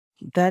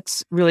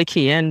 That's really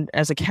key. And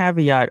as a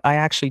caveat, I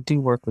actually do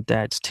work with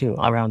dads too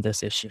around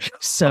this issue.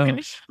 So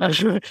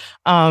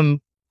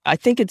I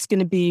think it's going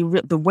to be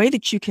the way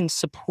that you can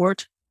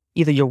support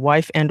either your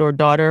wife and or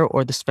daughter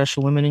or the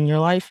special women in your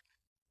life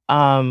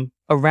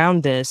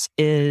around this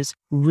is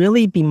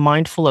really be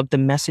mindful of the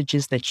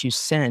messages that you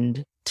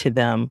send to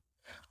them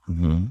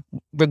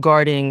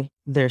regarding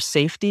their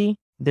safety,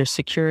 their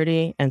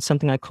security, and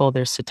something I call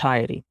their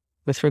satiety.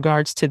 With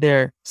regards to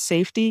their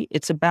safety,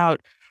 it's about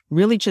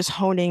really just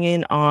honing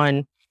in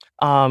on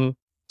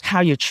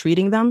how you're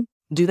treating them.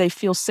 Do they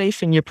feel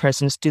safe in your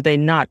presence? Do they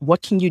not?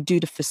 What can you do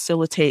to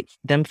facilitate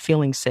them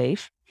feeling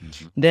safe?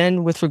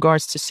 Then with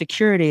regards to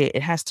security,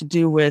 it has to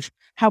do with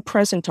how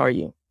present are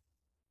you?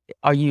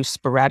 Are you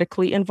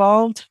sporadically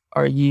involved?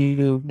 Are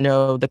you,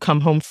 the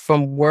come home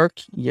from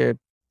work, you're,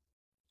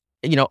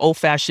 old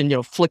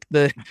fashioned, flick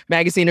the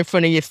magazine in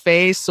front of your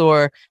face,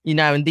 or,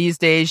 in these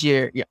days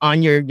you're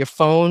on your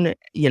phone,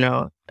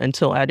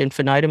 until ad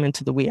infinitum,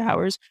 into the wee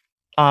hours.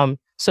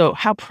 So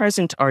how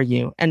present are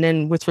you? And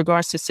then with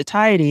regards to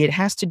satiety, it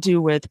has to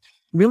do with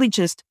really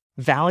just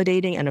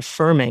validating and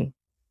affirming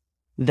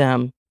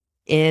them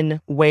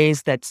in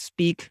ways that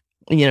speak,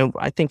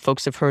 I think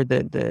folks have heard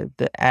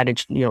the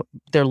adage,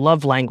 their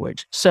love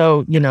language.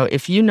 So,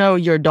 if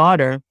your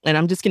daughter, and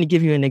I'm just going to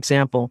give you an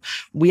example.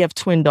 We have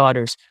twin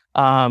daughters.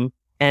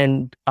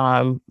 And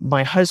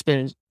my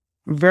husband is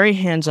very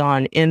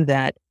hands-on in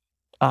that,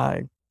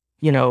 they're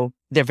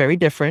very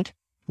different.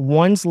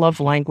 One's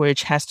love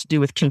language has to do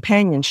with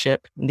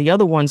companionship. And the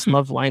other one's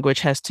love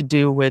language has to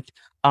do with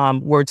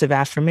words of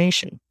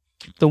affirmation.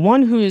 The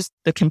one who's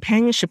the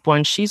companionship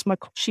one, she's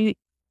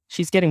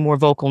getting more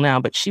vocal now,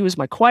 but she was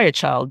my quiet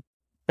child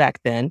back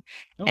then.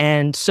 Oh.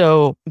 And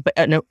so,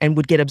 and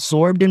would get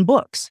absorbed in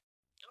books.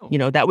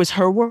 Oh. That was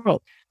her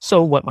world.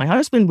 So what my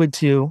husband would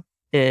do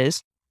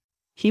is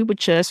he would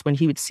just, when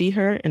he would see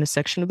her in a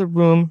section of the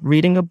room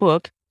reading a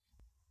book,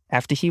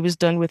 after he was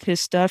done with his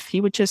stuff,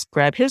 he would just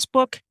grab his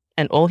book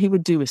and all he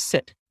would do is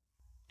sit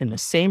in the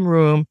same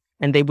room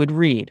and they would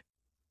read,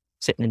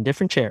 sitting in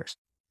different chairs.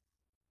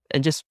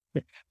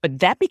 But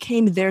that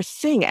became their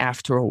thing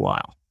after a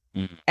while.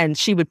 Mm-hmm. And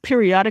she would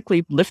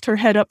periodically lift her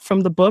head up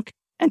from the book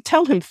and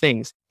tell him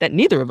things that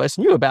neither of us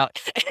knew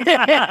about.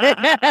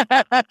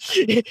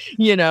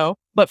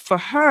 But for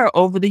her,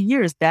 over the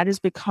years, that has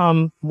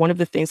become one of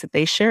the things that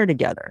they share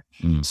together.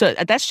 Mm. So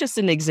that's just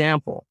an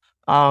example.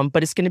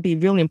 But it's going to be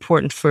really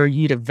important for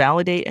you to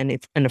validate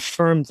and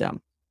affirm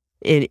them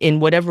in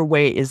whatever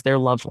way is their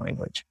love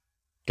language.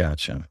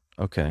 Gotcha.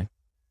 Okay.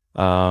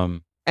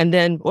 And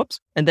then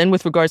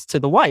with regards to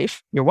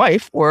your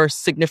wife or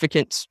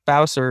significant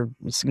spouse or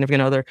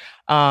significant other,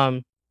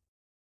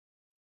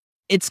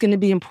 it's going to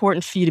be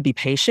important for you to be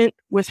patient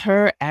with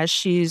her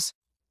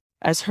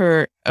as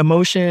her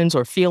emotions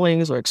or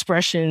feelings or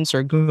expressions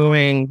are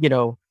going,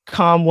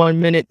 calm 1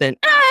 minute, then,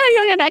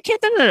 I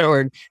can't,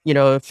 or,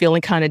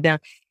 feeling kind of down.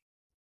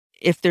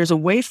 If there's a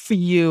way for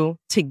you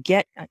to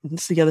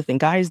this is the other thing,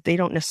 guys, they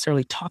don't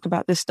necessarily talk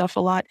about this stuff a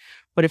lot,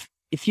 but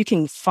if you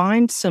can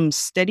find some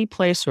steady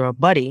place or a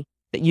buddy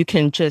that you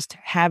can just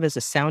have as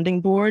a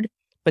sounding board,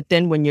 but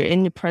then when you're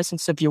in the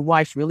presence of your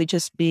wife, really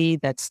just be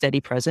that steady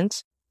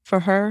presence for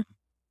her,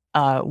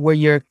 where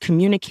you're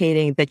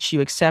communicating that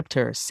you accept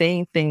her,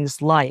 saying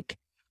things like,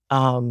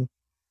 oh,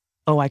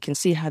 I can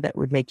see how that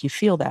would make you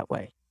feel that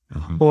way.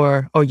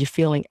 Or you're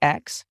feeling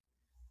X.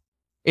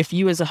 If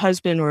you as a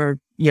husband or,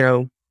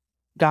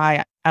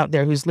 guy out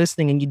there who's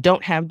listening and you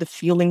don't have the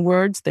feeling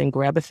words, then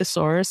grab a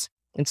thesaurus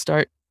and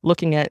start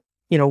looking at,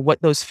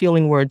 what those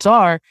feeling words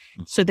are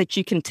so that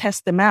you can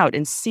test them out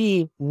and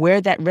see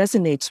where that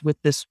resonates with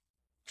this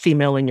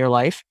female in your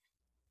life.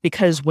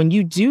 Because when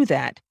you do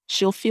that,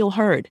 she'll feel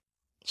heard.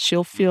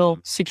 She'll feel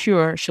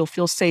secure. She'll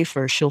feel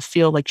safer. She'll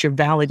feel like you're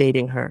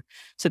validating her.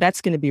 So that's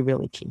going to be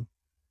really key.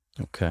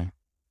 Okay.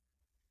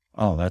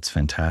 Oh, that's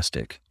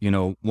fantastic.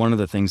 One of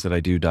the things that I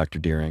do, Dr.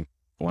 Deering,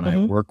 when I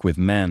work with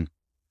men,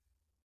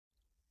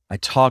 I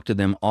talk to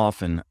them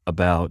often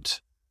about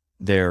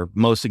their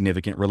most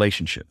significant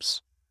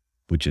relationships,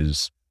 which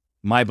is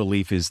my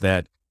belief is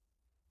that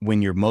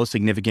when your most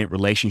significant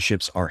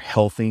relationships are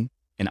healthy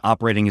and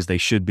operating as they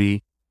should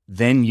be,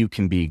 then you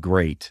can be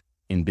great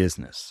in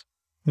business.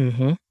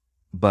 Mm-hmm.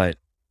 But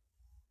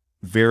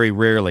very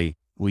rarely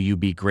will you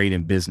be great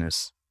in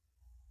business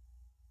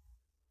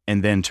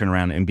and then turn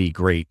around and be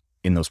great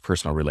in those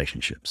personal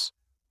relationships.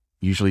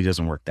 Usually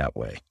doesn't work that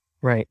way.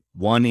 Right.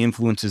 One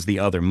influences the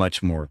other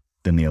much more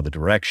than the other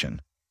direction.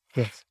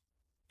 Yes.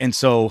 And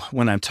so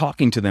when I'm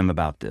talking to them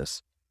about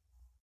this,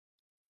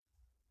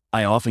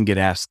 I often get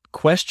asked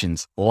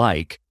questions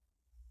like,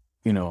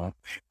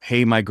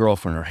 hey, my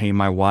girlfriend or hey,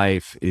 my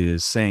wife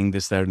is saying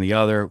this, that, and the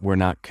other. We're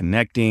not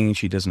connecting.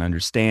 She doesn't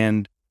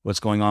understand. what's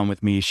going on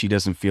with me. She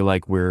doesn't feel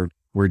like we're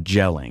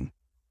gelling.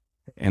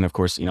 And of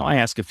course, I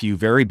ask a few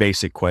very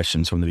basic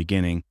questions from the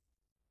beginning,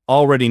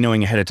 already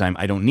knowing ahead of time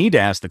I don't need to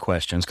ask the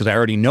questions because I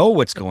already know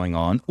what's going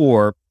on,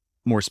 or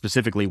more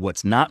specifically,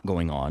 what's not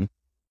going on.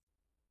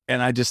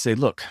 And I just say,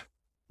 look,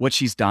 what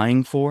she's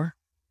dying for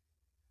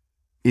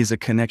is a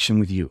connection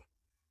with you.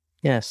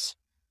 Yes.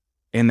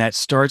 And that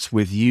starts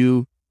with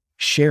you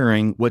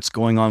sharing what's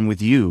going on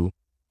with you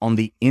on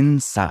the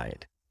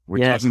inside.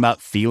 We're talking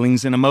about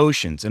feelings and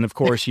emotions. And of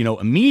course,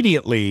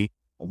 immediately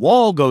a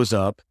wall goes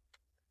up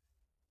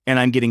and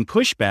I'm getting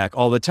pushback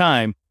all the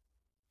time.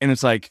 And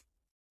it's like,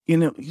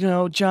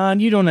 John,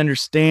 you don't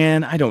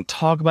understand. I don't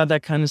talk about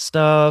that kind of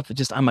stuff.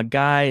 I'm a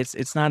guy.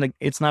 It's not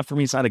for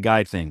me. It's not a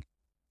guy thing.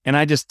 And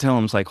I just tell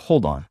him, it's like,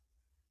 hold on.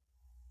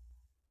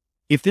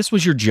 If this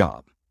was your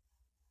job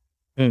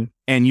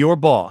and your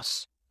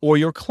boss or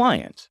your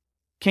client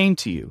came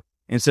to you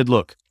and said,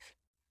 look,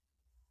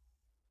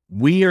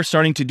 we are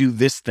starting to do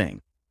this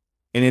thing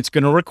and it's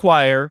going to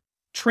require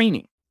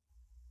training.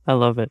 I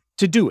love it.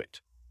 To do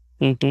it.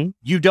 Mm-hmm.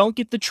 You don't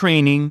get the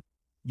training,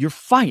 you're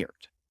fired.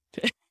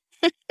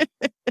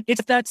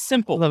 It's that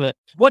simple. Love it.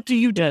 What do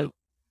you do?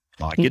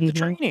 I get the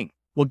training.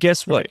 Well,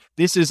 guess what?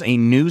 This is a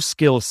new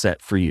skill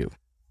set for you.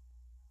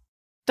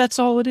 That's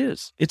all it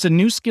is. It's a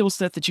new skill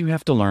set that you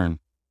have to learn.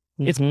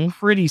 It's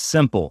pretty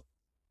simple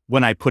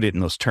when I put it in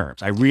those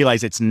terms. I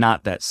realize it's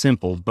not that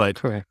simple, but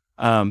correct.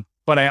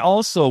 But I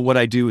also, what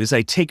I do is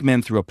I take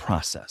men through a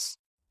process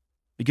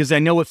because I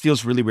know it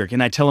feels really weird.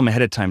 And I tell them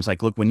ahead of time, it's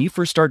like, look, when you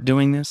first start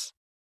doing this,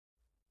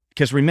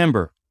 because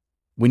remember,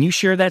 when you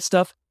share that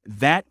stuff,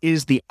 that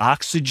is the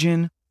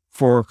oxygen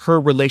for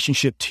her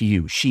relationship to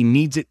you. She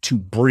needs it to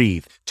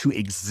breathe, to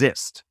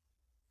exist.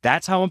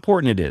 That's how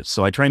important it is.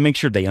 So I try and make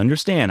sure they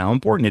understand how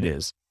important it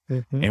is.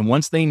 And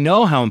once they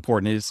know how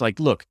important it is, it's like,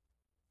 look,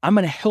 I'm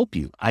going to help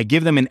you. I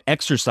give them an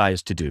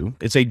exercise to do.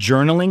 It's a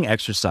journaling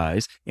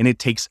exercise and it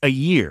takes a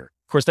year.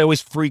 Of course, they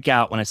always freak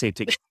out when I say it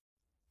takes,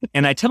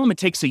 and I tell them it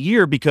takes a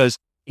year because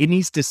it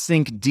needs to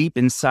sink deep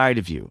inside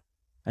of you.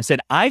 I said,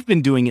 I've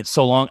been doing it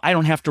so long, I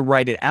don't have to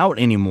write it out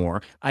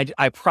anymore.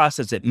 I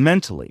process it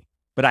mentally,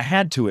 but I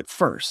had to at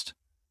first.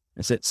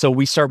 I said, so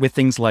we start with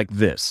things like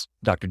this.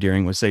 Dr.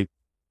 Deering would say,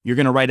 you're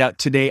going to write out,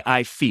 today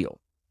I feel.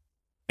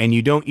 And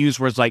you don't use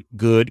words like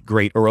good,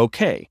 great, or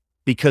okay,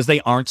 because they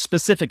aren't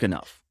specific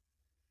enough.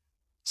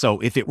 So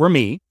if it were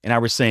me and I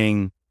were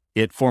saying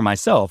it for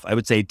myself, I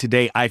would say,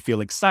 today I feel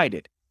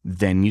excited.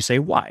 Then you say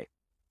why.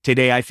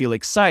 Today I feel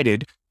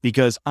excited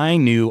because I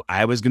knew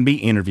I was going to be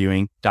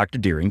interviewing Dr.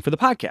 Deering for the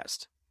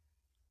podcast.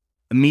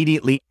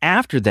 Immediately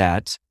after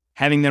that,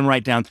 having them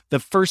write down the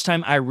first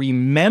time I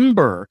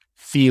remember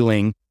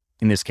feeling,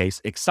 in this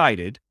case,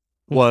 excited,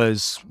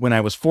 was when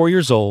I was 4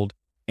 years old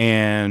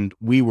and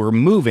we were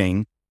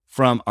moving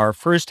from our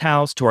first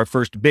house to our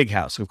first big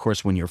house. Of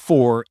course, when you're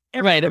 4,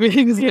 right,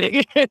 everything's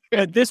getting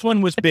this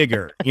one was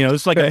bigger.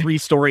 It's like a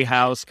 3-story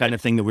house kind of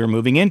thing that we were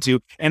moving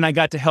into. And I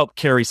got to help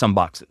carry some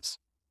boxes.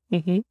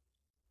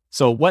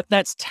 So what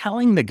that's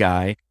telling the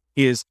guy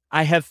is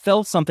I have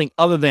felt something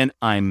other than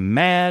I'm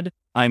mad,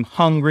 I'm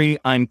hungry,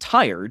 I'm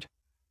tired.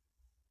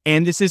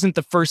 And this isn't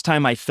the first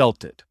time I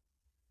felt it.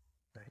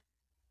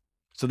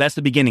 So that's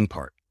the beginning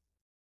part.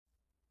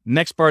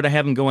 Next part I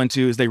have them go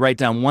into is they write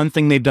down one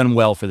thing they've done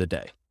well for the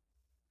day.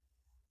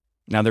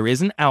 Now there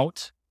is an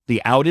out.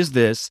 The out is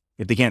this.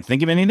 If they can't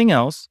think of anything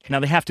else,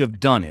 now they have to have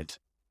done it,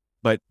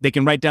 but they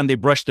can write down they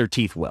brushed their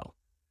teeth well.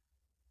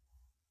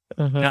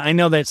 Now I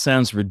know that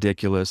sounds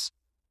ridiculous,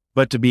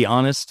 but to be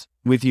honest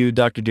with you,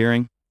 Dr.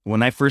 Deering,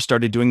 when I first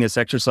started doing this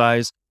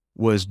exercise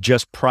was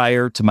just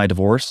prior to my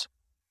divorce.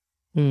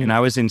 And I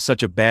was in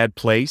such a bad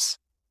place.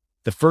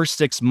 The first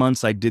 6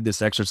 months I did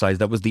this exercise,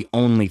 that was the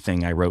only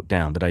thing I wrote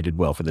down that I did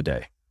well for the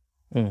day.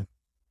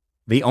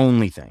 The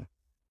only thing.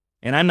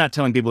 And I'm not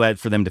telling people that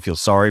for them to feel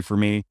sorry for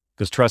me,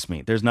 because trust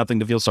me, there's nothing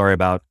to feel sorry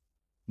about.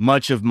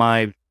 Much of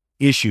my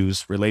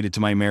issues related to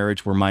my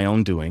marriage were my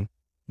own doing.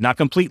 Not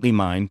completely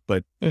mine,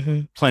 but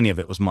plenty of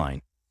it was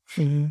mine.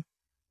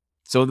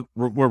 So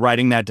we're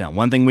writing that down.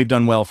 One thing we've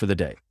done well for the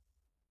day.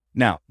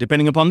 Now,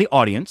 depending upon the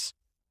audience,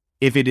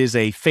 if it is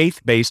a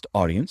faith-based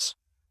audience,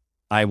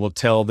 I will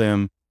tell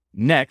them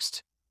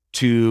next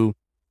to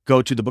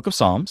go to the book of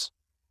Psalms,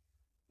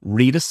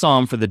 read a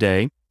psalm for the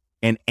day,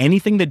 and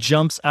anything that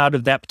jumps out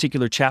of that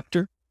particular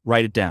chapter,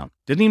 write it down.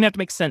 Doesn't even have to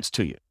make sense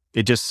to you.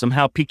 It just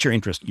somehow piques your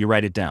interest. You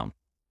write it down.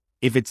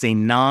 If it's a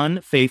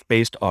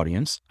non-faith-based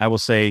audience, I will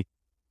say,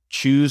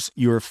 choose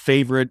your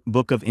favorite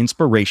book of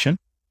inspiration,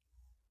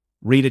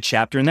 read a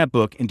chapter in that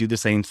book, and do the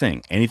same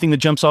thing. Anything that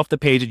jumps off the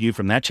page at you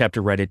from that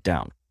chapter, write it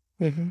down.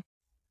 And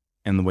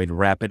the way to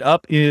wrap it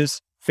up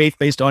is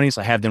faith-based audience,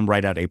 I have them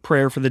write out a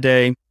prayer for the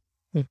day.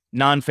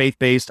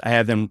 Non-faith-based, I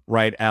have them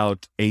write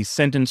out a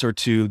sentence or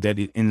two that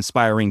is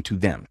inspiring to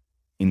them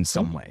in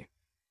some way.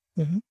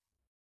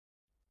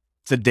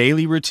 It's a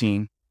daily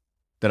routine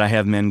that I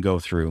have men go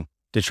through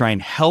to try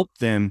and help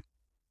them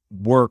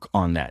work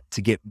on that,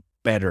 to get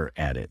better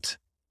at it.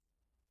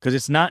 Because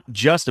it's not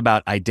just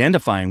about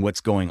identifying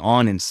what's going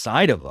on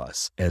inside of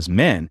us as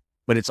men,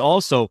 but it's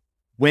also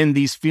when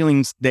these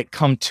feelings that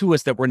come to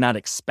us that we're not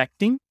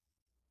expecting,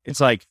 it's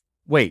like,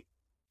 wait,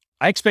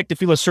 I expect to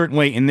feel a certain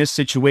way in this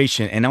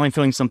situation, and now I'm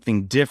feeling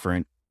something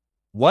different.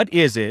 What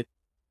is it?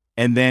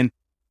 And then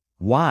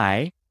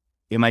why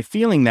am I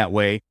feeling that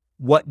way?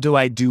 What do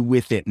I do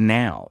with it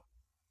now?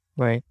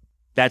 Right.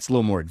 That's a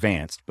little more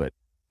advanced, but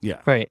yeah.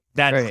 Right.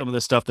 That's right. some of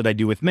the stuff that I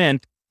do with men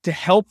to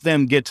help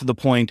them get to the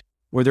point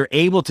where they're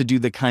able to do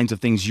the kinds of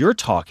things you're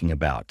talking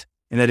about.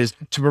 And that is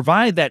to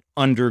provide that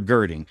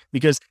undergirding.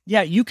 Because,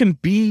 yeah, you can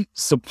be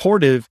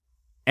supportive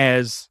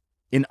as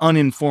an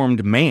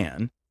uninformed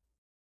man,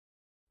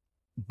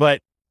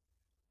 but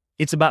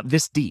it's about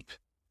this deep.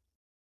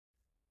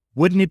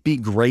 Wouldn't it be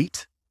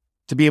great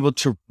to be able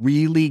to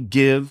really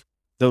give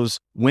those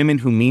women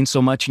who mean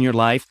so much in your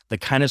life the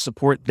kind of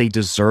support they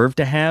deserve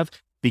to have?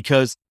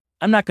 Because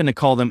I'm not going to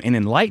call them an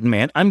enlightened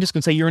man. I'm just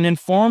going to say you're an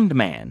informed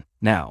man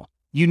now.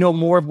 You know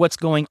more of what's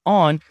going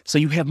on, so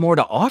you have more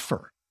to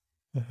offer.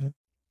 Mm-hmm.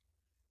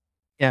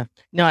 Yeah.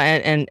 No,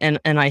 and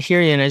I hear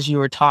you. And as you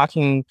were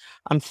talking,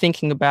 I'm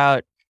thinking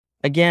about,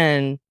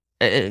 again,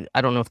 I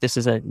don't know if this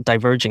is a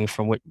diverging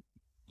from what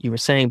you were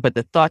saying, but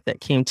the thought that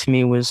came to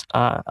me was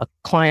a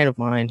client of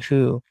mine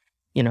who,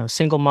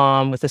 single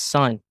mom with a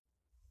son.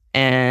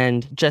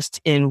 And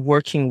just in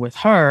working with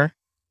her,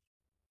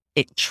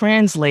 it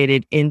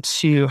translated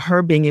into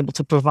her being able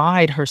to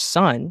provide her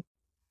son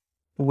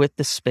with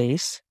the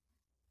space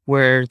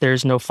where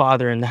there's no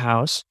father in the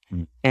house,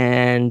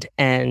 and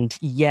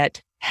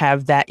yet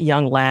have that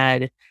young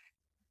lad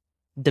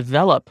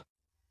develop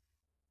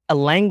a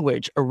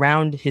language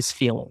around his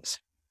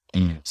feelings.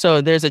 So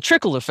there's a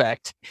trickle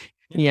effect.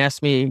 You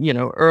asked me,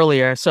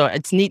 earlier. So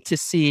it's neat to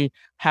see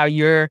how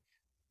you're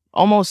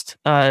almost,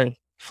 for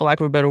lack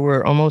of a better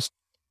word, almost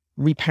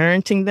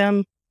reparenting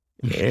them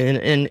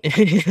and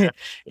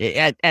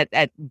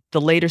at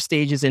the later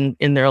stages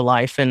in their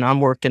life. And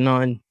I'm working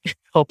on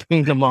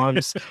helping the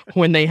moms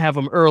when they have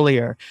them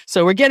earlier.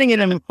 So we're getting it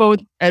in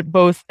both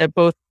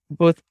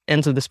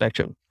ends of the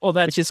spectrum. Well,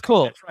 which is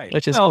cool. That's right.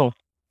 Which is cool.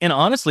 And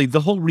honestly,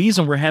 the whole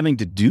reason we're having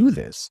to do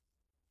this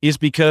is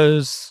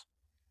because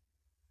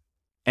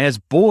as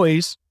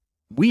boys,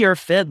 we are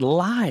fed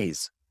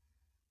lies.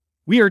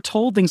 We are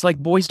told things like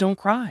boys don't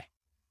cry.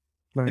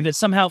 Right. And that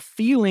somehow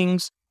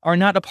feelings are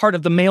not a part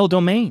of the male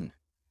domain.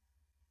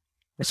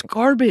 It's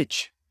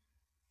garbage.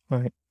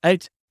 Right.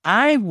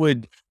 I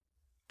would,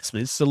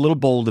 it's a little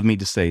bold of me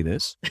to say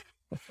this,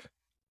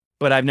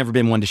 but I've never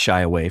been one to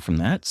shy away from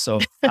that. So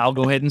I'll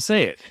go ahead and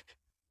say it.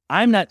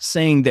 I'm not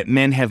saying that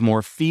men have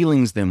more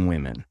feelings than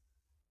women.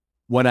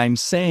 What I'm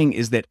saying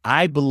is that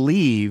I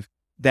believe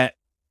that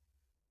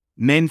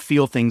men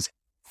feel things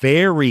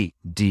very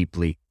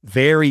deeply,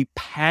 very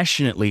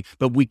passionately,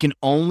 but we can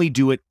only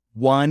do it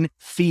one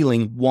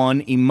feeling,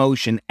 one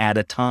emotion at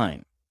a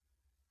time.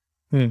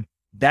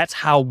 That's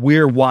how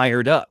we're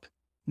wired up.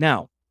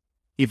 Now,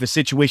 if a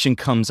situation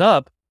comes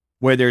up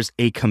where there's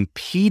a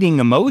competing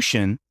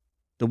emotion,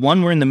 the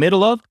one we're in the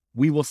middle of,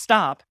 we will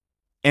stop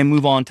and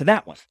move on to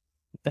that one.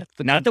 That's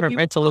the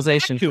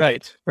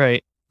compartmentalization.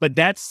 Right. But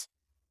that's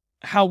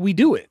how we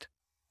do it.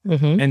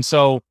 Mm-hmm. And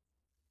so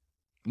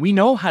we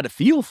know how to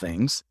feel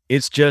things.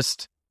 It's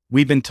just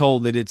we've been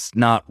told that it's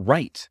not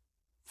right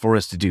for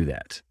us to do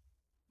that.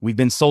 We've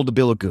been sold a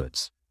bill of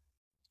goods.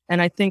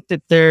 And I think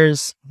that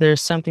there's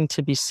something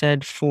to be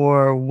said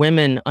for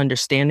women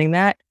understanding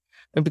that,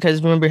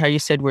 because remember how you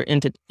said we're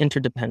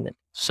interdependent.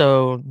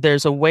 So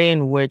there's a way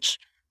in which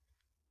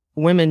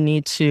women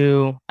need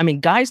to,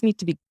 guys need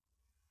to be,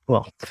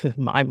 well,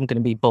 I'm going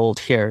to be bold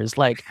here, is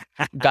like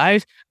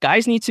guys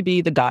need to be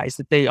the guys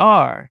that they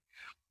are.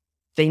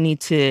 They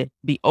need to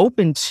be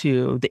open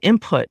to the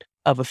input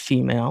of a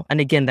female. And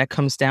again, that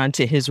comes down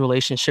to his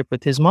relationship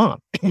with his mom.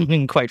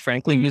 And quite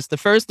frankly, he was the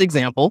first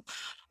example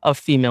of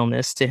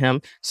femaleness to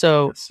him.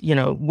 So,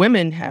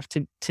 women have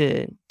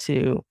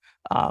to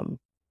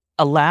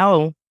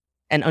allow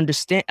and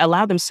understand,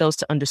 allow themselves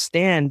to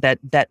understand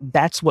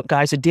that's what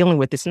guys are dealing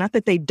with. It's not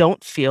that they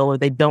don't feel or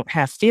they don't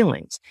have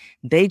feelings.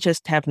 They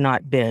just have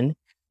not been,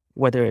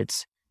 whether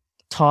it's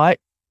taught,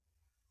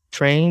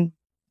 trained,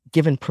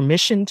 given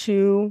permission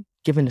to,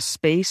 given a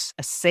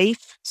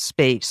safe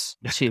space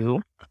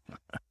to.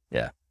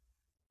 Yeah.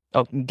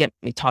 Oh, get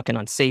me talking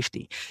on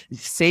safety.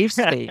 Safe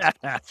space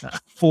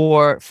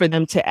for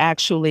them to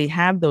actually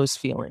have those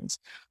feelings.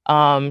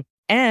 And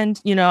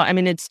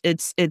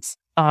it's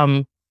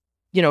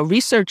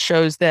research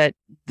shows that,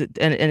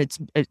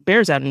 it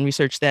bears out in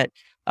research that,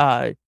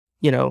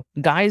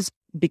 guys,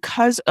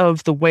 because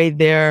of the way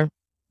they're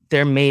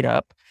made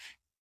up,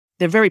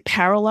 they're very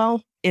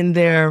parallel in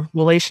their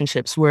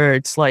relationships, where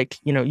it's like,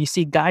 you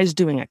see guys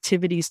doing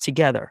activities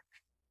together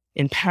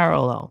in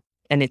parallel.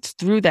 And it's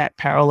through that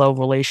parallel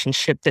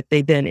relationship that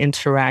they then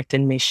interact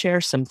and may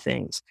share some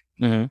things.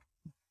 Mm-hmm.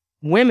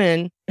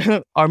 Women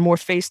are more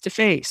face to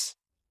face.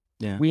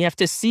 Yeah. We have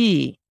to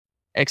see,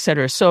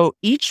 etc. So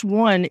each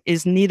one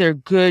is neither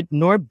good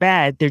nor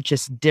bad. They're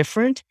just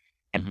different,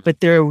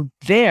 but they're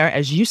there,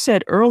 as you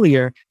said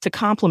earlier, to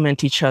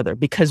complement each other,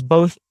 because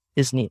both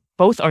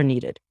are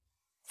needed.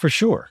 For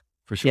sure.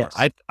 Yes.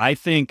 I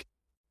think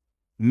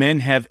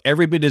men have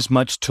every bit as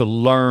much to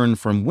learn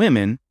from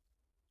women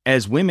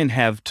as women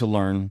have to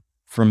learn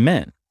from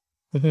men.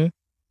 Mm-hmm.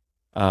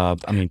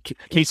 I mean,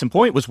 case in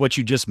point was what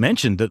you just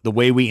mentioned, the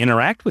way we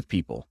interact with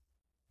people,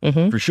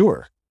 Mm-hmm. for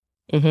sure.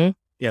 Mm-hmm.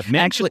 Yeah,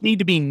 men Actually- just need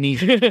to be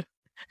near.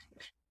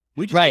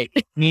 We just Right.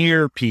 need to be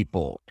near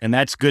people, and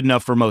that's good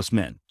enough for most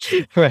men.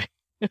 Right.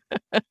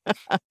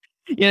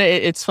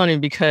 It's funny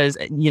because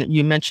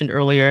you mentioned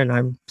earlier, and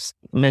I'm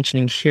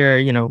mentioning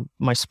here,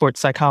 my sports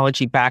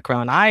psychology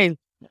background.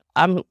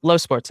 I'm low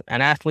sports,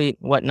 an athlete,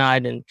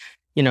 whatnot, and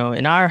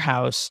in our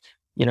house,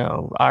 two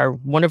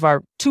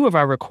of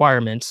our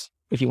requirements,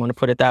 if you want to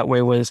put it that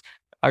way, was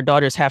our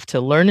daughters have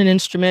to learn an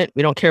instrument.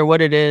 We don't care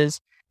what it is,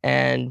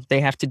 and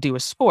they have to do a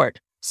sport,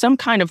 some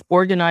kind of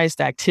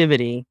organized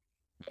activity.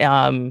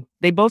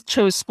 They both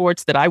chose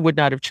sports that I would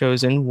not have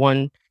chosen.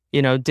 One,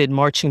 did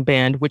marching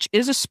band, which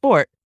is a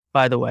sport,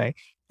 by the way,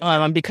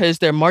 because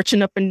they're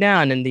marching up and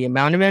down, and the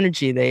amount of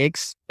energy they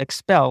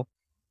expel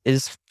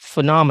is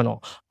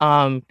phenomenal.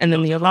 And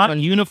then the other Hot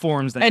one,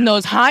 uniforms. and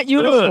those hot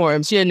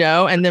uniforms,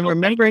 and then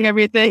remembering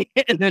everything,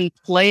 and then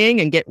playing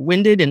and get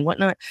winded and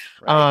whatnot.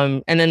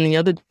 Right. And then the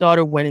other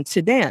daughter went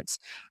into dance.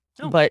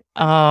 Oh. But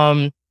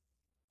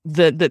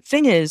the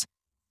thing is,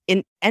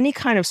 in any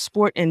kind of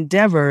sport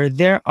endeavor,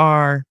 there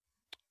are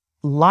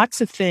lots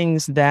of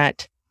things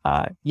that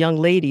young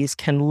ladies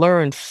can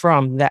learn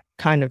from that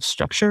kind of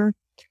structure,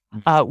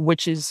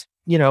 which is,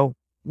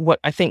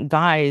 what I think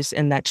guys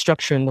and that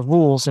structure and the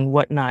rules and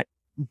whatnot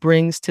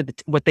brings to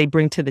what they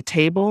bring to the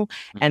table.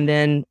 And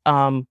then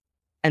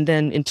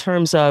in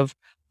terms of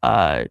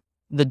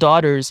the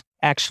daughters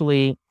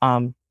actually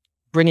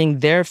bringing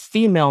their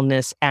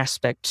femaleness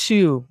aspect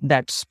to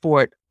that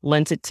sport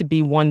lends it to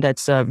be one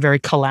that's very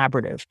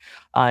collaborative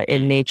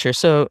in nature.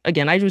 So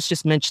again, I was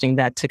just mentioning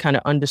that to kind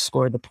of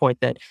underscore the point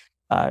that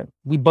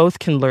we both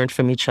can learn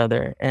from each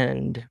other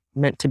and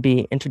meant to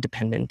be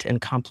interdependent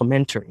and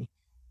complementary,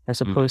 as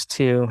opposed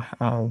to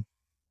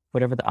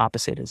whatever the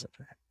opposite is of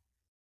that.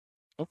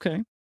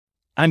 Okay.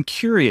 I'm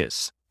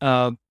curious,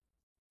 who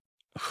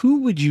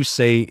would you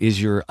say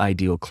is your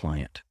ideal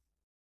client?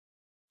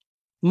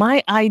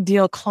 My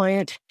ideal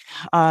client,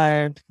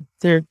 there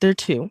are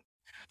two.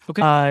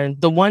 Okay.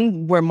 The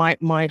one where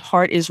my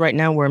heart is right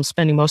now, where I'm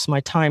spending most of my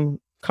time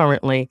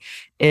currently,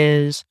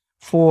 is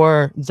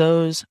for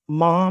those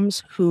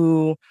moms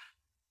who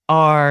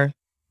are,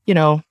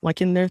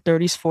 like in their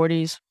 30s,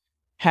 40s,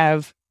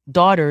 have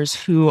daughters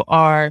who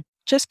are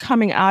just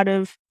coming out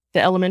of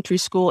the elementary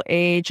school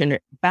age and are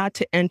about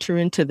to enter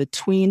into the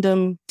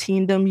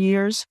teendom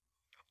years,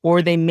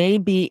 or they may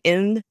be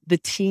in the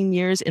teen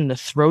years, in the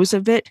throes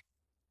of it.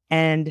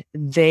 And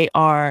they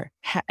are,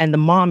 and the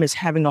mom is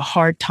having a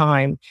hard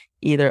time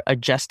either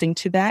adjusting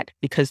to that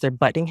because they're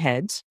butting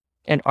heads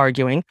and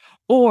arguing,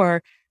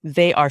 or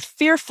they are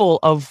fearful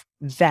of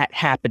that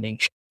happening,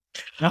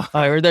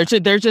 or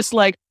they're just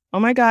like, oh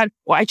my God,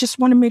 well, I just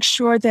want to make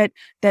sure that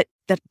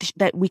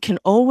we can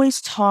always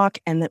talk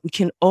and that we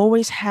can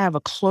always have a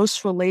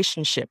close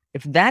relationship.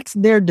 If that's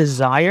their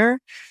desire,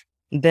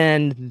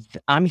 then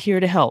I'm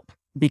here to help,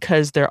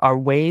 because there are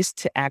ways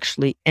to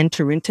actually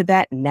enter into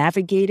that,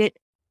 navigate it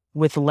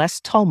with less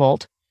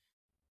tumult,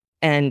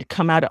 and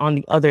come out on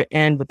the other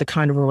end with the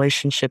kind of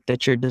relationship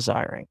that you're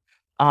desiring.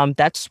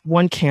 That's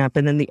one camp.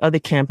 And then the other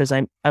camp, as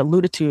I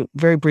alluded to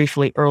very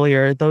briefly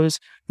earlier,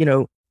 those,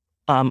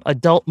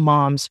 adult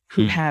moms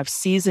who have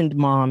seasoned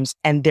moms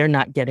and they're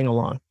not getting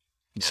along.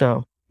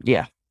 So,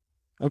 yeah.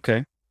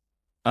 Okay.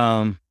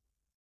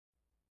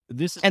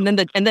 This is And then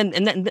there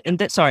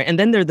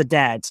are the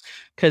dads,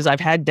 because I've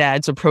had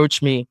dads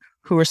approach me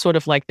who are sort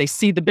of like, they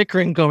see the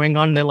bickering going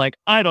on. And they're like,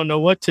 I don't know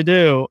what to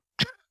do.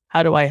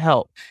 How do I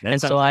help? That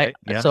And sounds so great.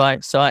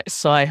 Yeah.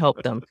 so I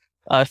help them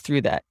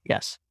through that.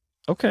 Yes.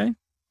 Okay.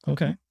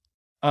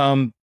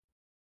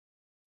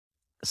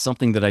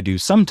 Something that I do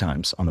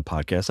sometimes on the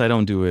podcast, I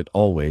don't do it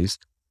always.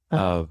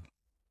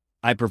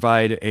 I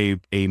provide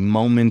a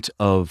moment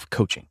of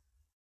coaching.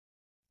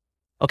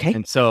 Okay.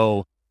 And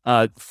so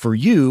for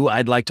you,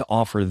 I'd like to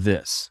offer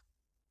this,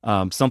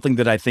 something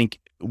that I think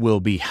will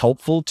be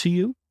helpful to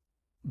you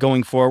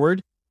going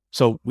forward.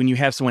 So when you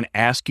have someone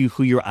ask you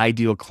who your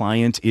ideal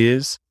client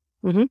is,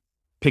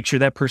 picture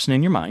that person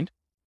in your mind,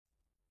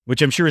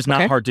 which I'm sure is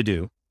not hard to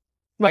do.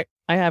 Right.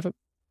 I have it.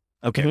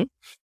 Okay.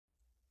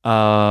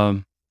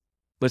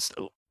 Let's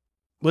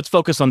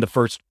focus on the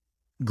first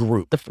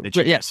group.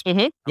 Yes.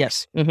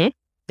 Yes.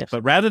 Yes.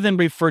 But rather than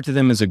refer to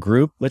them as a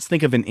group, let's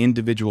think of an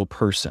individual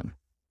person.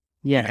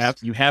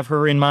 Yes. You have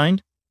her in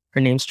mind?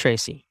 Her name's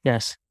Tracy.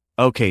 Yes.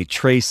 Okay,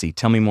 Tracy.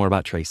 Tell me more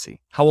about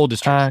Tracy. How old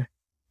is Tracy?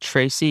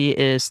 Tracy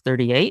is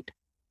 38.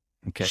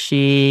 Okay.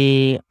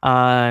 She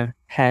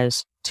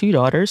has two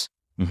daughters,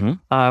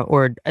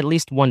 or at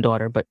least one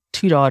daughter, but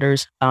two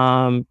daughters.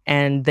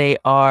 And they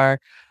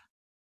are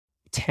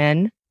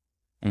 10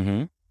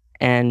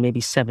 and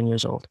maybe 7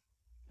 years old.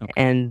 Okay.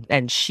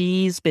 And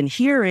she's been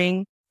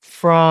hearing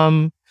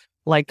from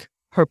like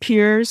her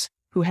peers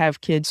who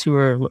have kids who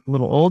are a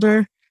little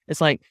older.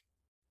 It's like,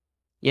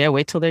 yeah,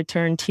 wait till they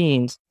turn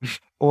teens,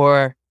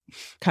 or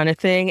kind of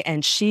thing.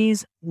 And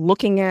she's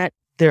looking at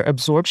their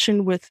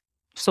absorption with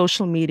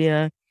social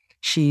media.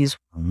 She's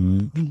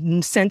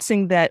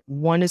sensing that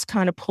one is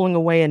kind of pulling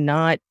away and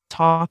not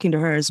talking to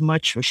her as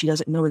much, or she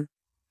doesn't know as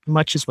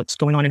much as what's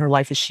going on in her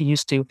life as she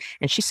used to.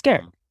 And she's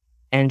scared.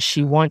 And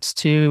she wants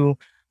to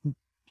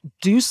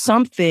do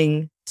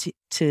something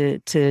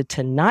to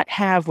not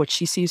have what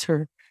she sees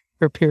her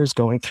peers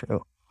going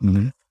through.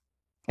 Mm-hmm.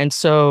 And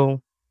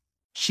so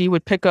she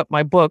would pick up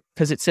my book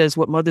because it says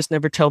what mothers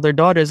never tell their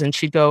daughters. And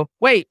she'd go,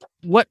 wait,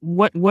 what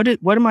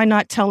am I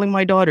not telling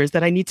my daughters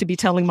that I need to be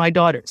telling my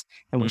daughters?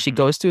 And when she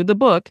goes through the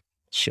book,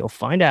 she'll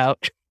find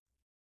out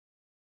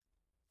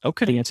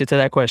the answer to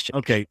that question.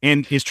 Okay.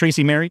 And is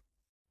Tracy married?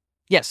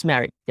 Yes,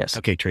 married. Yes.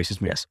 Okay. Tracy's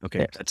married. Yes. Okay.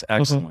 Yes. That's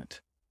excellent.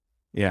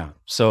 Yeah.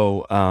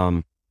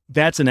 So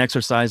that's an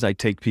exercise I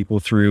take people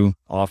through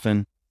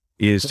often,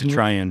 is to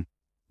try and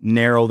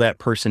narrow that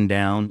person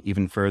down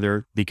even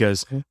further,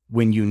 because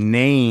when you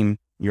name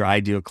your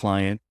ideal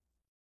client,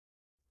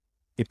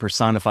 it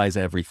personifies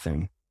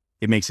everything.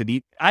 It makes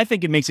it, I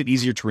think it makes it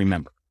easier to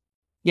remember.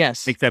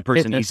 Yes. Makes that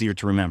person easier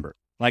to remember.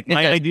 Like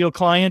my ideal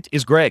client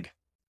is Greg.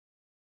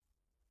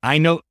 I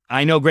know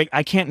Greg.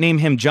 I can't name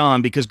him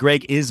John because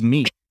Greg is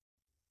me.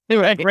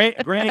 Right.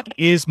 Greg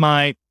is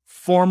my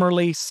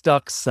formerly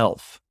stuck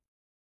self.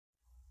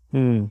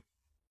 So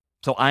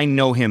I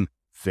know him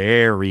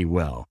very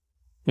well.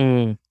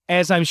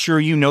 As I'm sure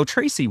you know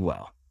Tracy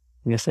well.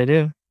 Yes, I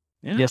do.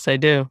 Yeah. Yes, I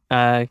do.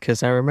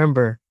 Because I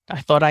remember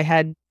I thought I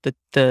had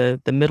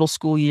the middle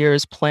school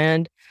years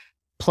planned,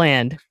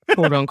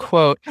 quote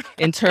unquote,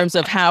 in terms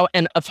of how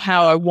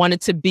I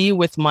wanted to be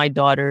with my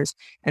daughters.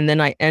 And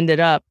then I ended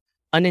up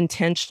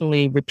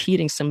unintentionally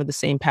repeating some of the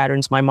same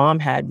patterns my mom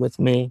had with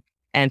me.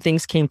 And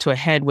things came to a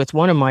head with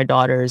one of my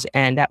daughters.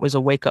 And that was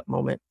a wake up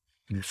moment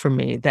for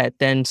me that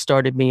then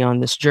started me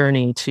on this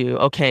journey to,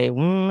 okay,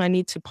 I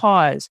need to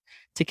pause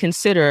to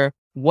consider,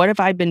 what have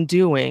I been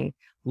doing?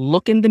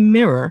 Look in the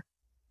mirror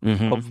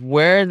of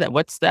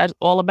what's that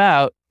all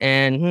about,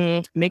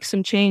 and make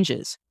some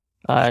changes.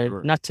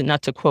 Sure. Not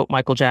to quote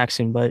Michael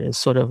Jackson, but it's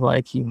sort of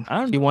like if you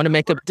want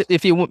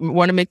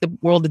to make the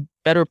world a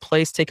better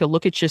place, take a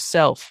look at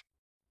yourself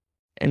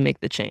and make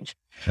the change.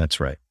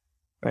 That's right.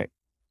 Right.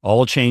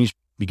 All change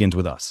begins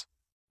with us.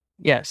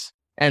 Yes.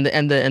 And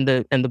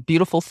the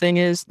beautiful thing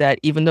is that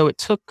even though it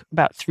took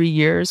about 3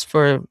 years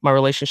for my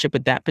relationship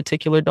with that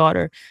particular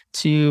daughter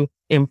to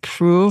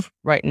improve,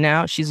 right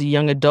now she's a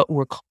young adult.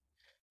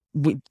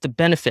 The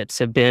benefits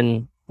have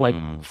been like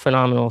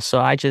phenomenal. So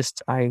I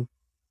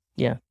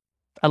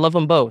love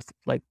them both.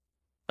 Like,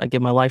 I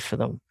give my life for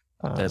them.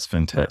 That's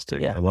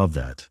fantastic. Yeah. I love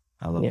that.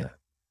 I love that.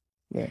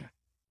 Yeah.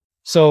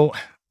 So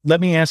let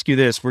me ask you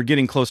this. We're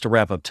getting close to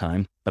wrap up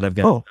time, but I've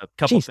got a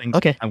couple things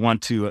I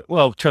want to,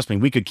 well, trust me,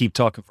 we could keep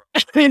talking for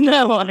I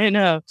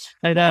know.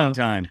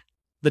 time.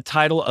 The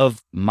title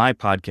of my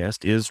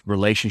podcast is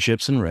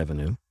Relationships and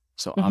Revenue.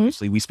 So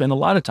obviously we spend a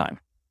lot of time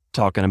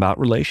talking about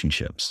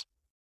relationships.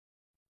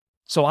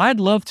 So I'd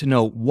love to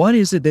know, what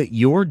is it that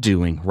you're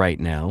doing right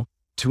now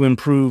to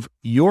improve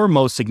your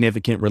most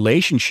significant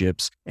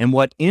relationships, and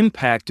what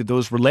impact do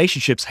those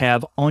relationships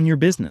have on your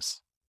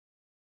business?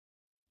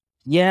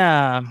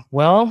 Yeah,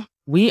 well,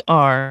 we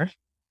are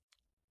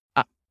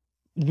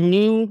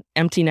new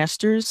empty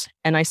nesters.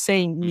 And I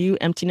say new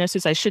empty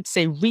nesters, I should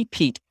say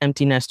repeat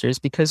empty nesters,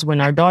 because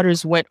when our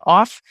daughters went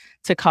off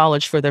to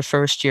college for their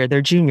first year,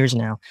 they're juniors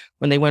now.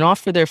 When they went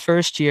off for their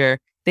first year,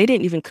 they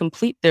didn't even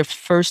complete their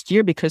first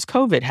year because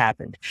COVID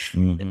happened.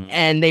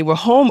 And they were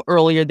home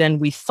earlier than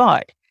we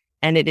thought.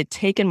 And it had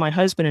taken my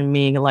husband and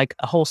me like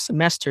a whole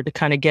semester to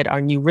kind of get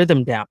our new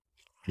rhythm down.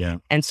 Yeah.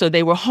 And so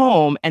they were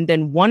home, and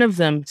then one of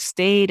them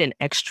stayed an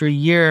extra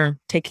year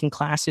taking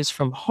classes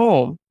from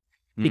home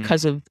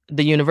because of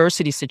the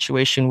university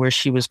situation where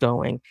she was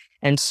going.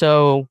 And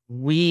so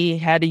we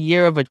had a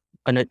year of a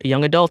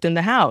young adult in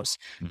the house.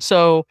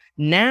 So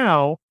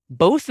now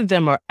both of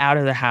them are out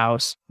of the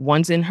house.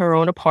 One's in her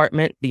own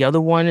apartment. The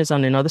other one is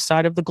on another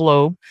side of the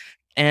globe.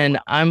 And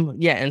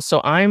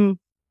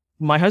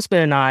my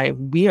husband and I,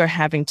 we are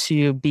having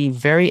to be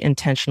very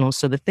intentional.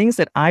 So the things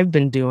that I've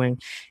been doing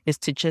is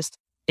to just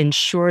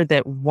ensure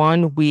that,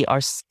 one, we are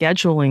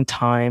scheduling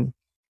time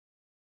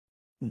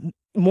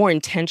more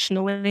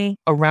intentionally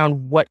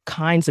around what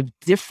kinds of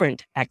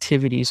different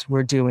activities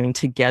we're doing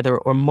together,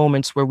 or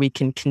moments where we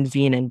can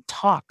convene and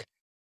talk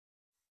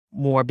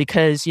more,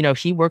 because,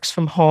 he works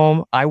from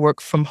home, I work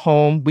from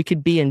home. We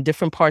could be in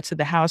different parts of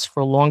the house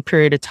for a long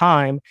period of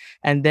time.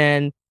 And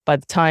then by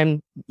the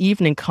time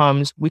evening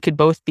comes, we could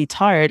both be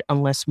tired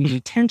unless we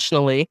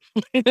intentionally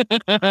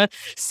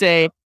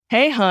say,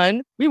 hey,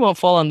 hun, we won't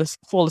fall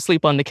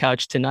asleep on the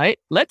couch tonight.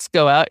 Let's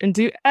go out and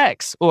do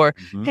X. Or,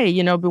 hey,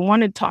 we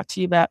want to talk to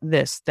you about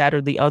this, that,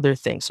 or the other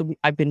thing. So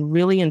I've been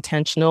really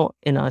intentional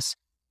in us,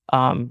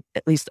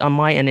 at least on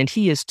my end, and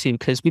he is too,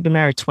 because we've been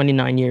married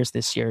 29 years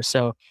this year.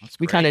 So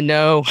we kind of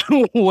know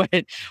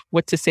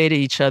what to say to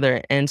each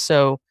other. And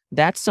so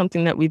that's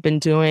something that we've been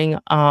doing.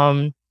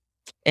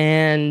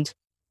 And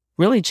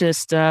really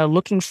just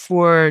looking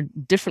for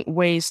different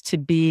ways to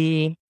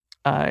be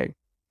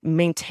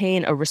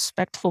maintain a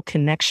respectful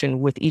connection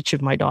with each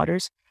of my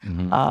daughters.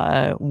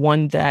 Mhm.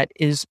 One that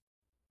is,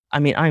 I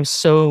mean, I'm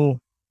so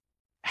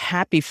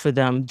happy for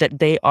them that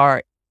they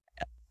are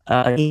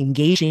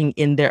engaging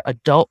in their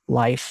adult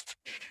life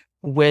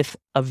with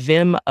a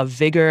vim, a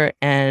vigor,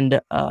 and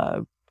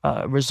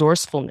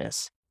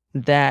resourcefulness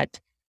that,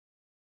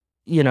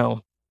 you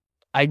know,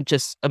 I'm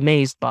just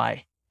amazed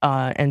by.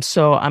 And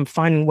so I'm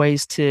finding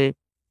ways to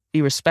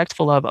be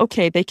respectful of,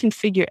 okay, they can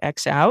figure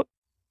X out,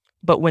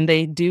 but when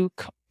they do,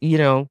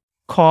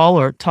 call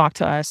or talk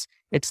to us,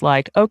 it's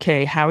like,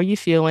 okay, how are you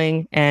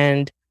feeling?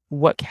 And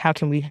how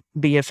can we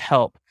be of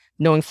help?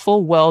 Knowing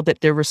full well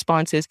that their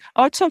response is,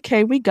 oh, it's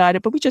okay, we got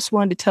it, but we just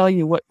wanted to tell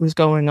you what was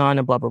going on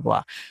and blah, blah,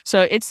 blah.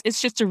 So it's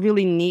just a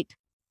really neat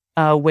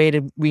way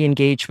to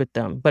re-engage with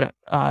them, but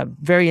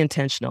very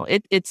intentional.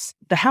 It's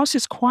the house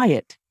is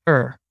quiet.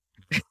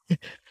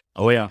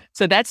 Oh yeah.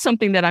 So that's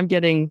something that I'm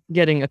getting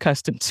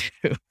accustomed to.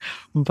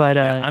 But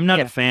Yeah, I'm not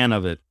yeah. a fan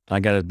of it. I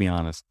got to be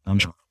honest.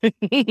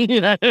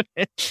 You know?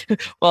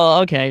 Well,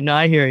 okay. No,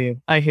 I hear you.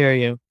 I hear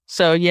you.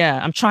 So yeah,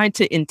 I'm trying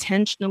to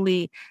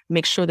intentionally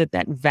make sure that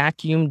that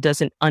vacuum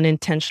doesn't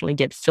unintentionally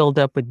get filled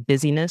up with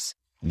busyness.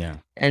 Yeah.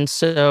 And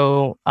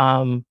so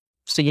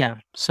yeah,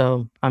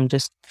 so I'm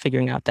just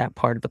figuring out that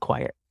part of the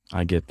quiet.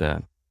 I get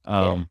that.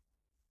 Yeah.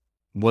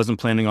 Wasn't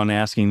planning on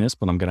asking this,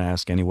 but I'm going to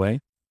ask anyway.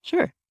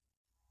 Sure.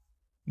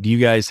 Do you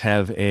guys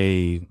have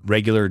a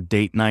regular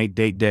date night,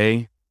 date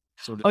day?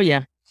 Oh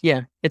yeah.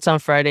 Yeah. It's on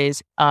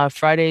Fridays.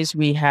 Fridays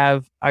we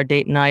have our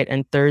date night,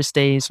 and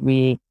Thursdays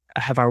we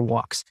have our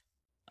walks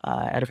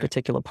at a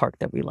particular park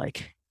that we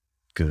like.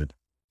 Good.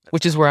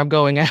 Which is where I'm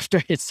going after.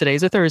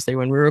 Today's a Thursday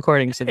when we're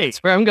recording, so that's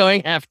where I'm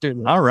going after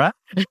this. All right.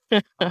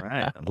 All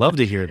right. I'd love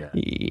to hear that.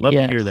 Love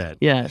to hear that.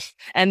 Yes.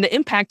 And the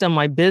impact on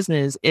my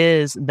business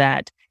is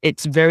that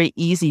it's very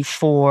easy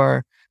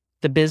for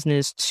the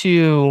business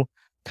to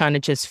kind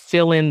of just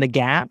fill in the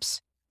gaps.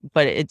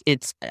 But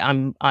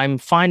I'm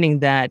finding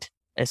that,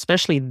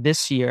 especially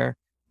this year,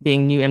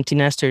 being new empty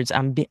nesters,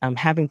 I'm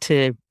having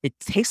to. It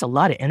takes a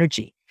lot of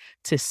energy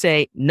to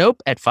say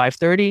nope at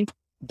 5:30.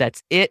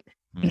 That's it.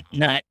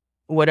 Not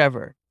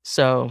whatever.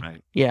 So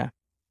yeah,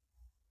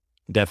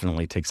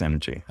 definitely takes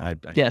energy.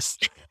 Yes.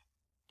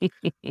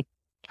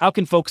 How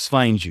can folks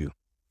find you,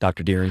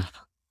 Dr. Deering?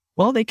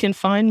 Well, they can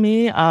find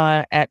me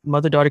at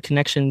Mother-Daughter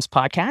Connections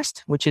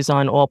podcast, which is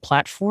on all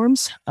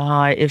platforms.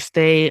 If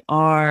they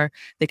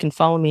can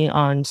follow me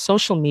on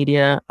social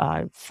media.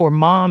 For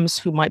moms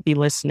who might be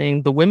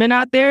listening, the women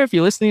out there, if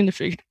you're listening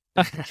to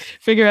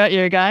figure out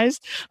your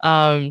guys,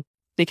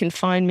 they can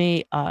find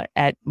me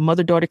at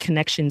Mother-Daughter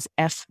Connections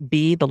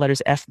FB. The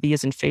letters FB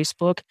is in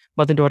Facebook.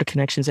 Mother-Daughter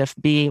Connections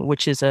FB,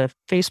 which is a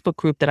Facebook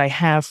group that I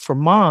have for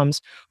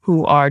moms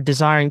who are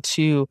desiring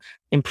to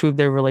improve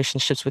their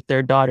relationships with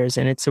their daughters.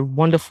 And it's a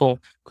wonderful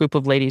group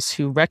of ladies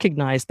who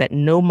recognize that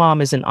no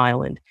mom is an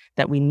island,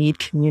 that we need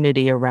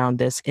community around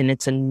this. And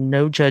it's a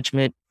no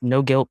judgment,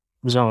 no guilt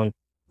zone.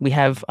 We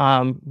have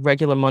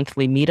regular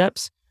monthly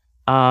meetups,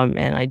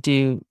 and I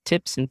do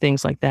tips and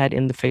things like that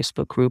in the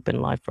Facebook group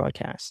and live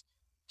broadcasts.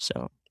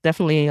 So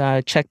definitely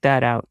check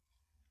that out.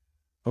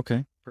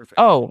 Okay, perfect.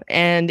 Oh,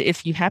 and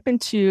if you happen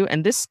to,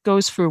 and this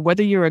goes for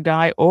whether you're a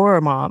guy or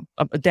a mom,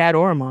 a dad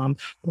or a mom,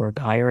 or a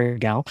guy or a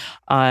gal,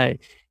 I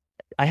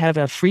have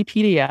a free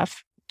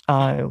PDF,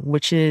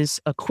 which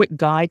is a quick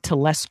guide to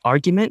less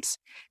arguments.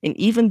 And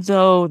even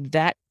though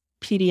that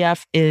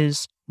PDF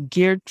is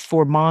geared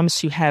for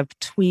moms who have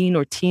tween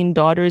or teen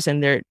daughters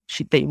and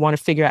they want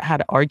to figure out how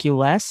to argue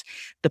less,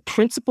 the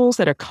principles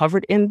that are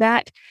covered in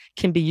that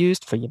can be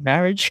used for your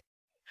marriage.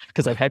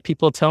 Because I've had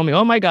people tell me,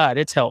 oh my God,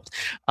 it's helped.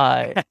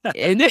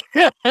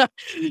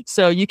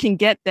 So you can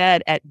get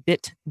that at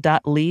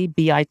bit.ly,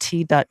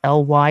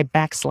 bit.ly/less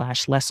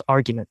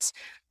arguments.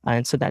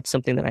 And so that's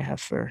something that I have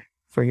for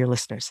your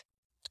listeners.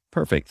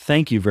 Perfect.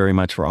 Thank you very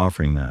much for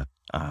offering that.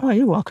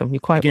 You're welcome.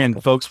 You're quite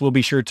welcome. Folks, we'll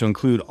be sure to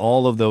include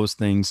all of those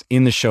things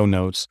in the show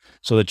notes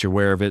so that you're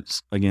aware of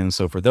it. Again,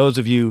 so for those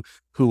of you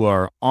who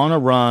are on a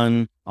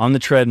run, on the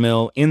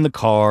treadmill, in the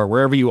car,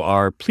 wherever you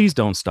are, please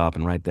don't stop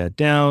and write that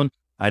down.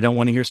 I don't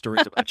want to hear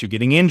stories about you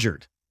getting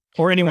injured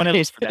or anyone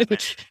else for that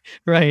matter.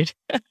 Right.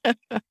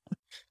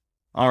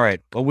 All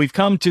right. Well, we've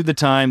come to the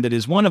time that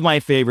is one of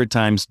my favorite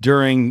times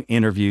during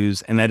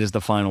interviews, and that is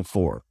the final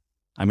four.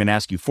 I'm going to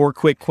ask you 4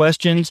 quick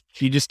questions.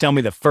 You just tell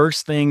me the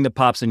first thing that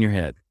pops in your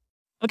head.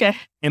 Okay.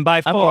 And by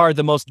far,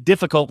 the most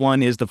difficult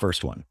one is the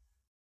first one.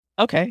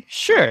 Okay.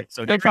 Sure. Right,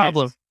 so no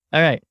problem.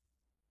 All right.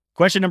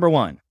 Question number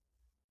 1.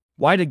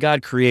 Why did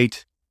God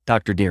create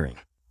Dr. Deering?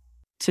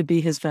 To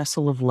be his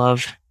vessel of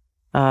love.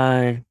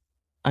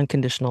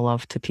 Unconditional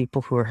love to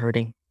people who are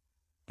hurting.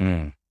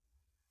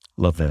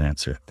 Love that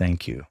answer.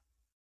 Thank you.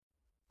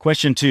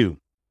 Question 2.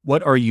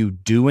 What are you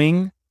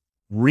doing,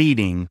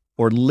 reading,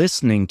 or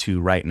listening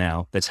to right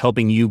now that's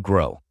helping you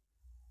grow?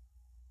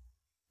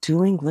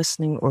 Doing,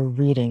 listening, or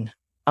reading.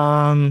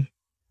 I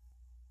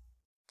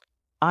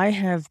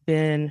have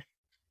been,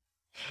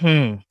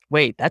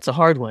 wait, that's a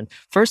hard one.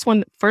 First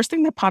thing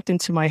that popped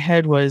into my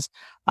head was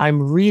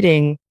I'm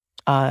reading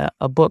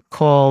a book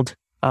called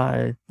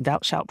Thou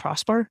Shalt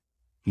Prosper.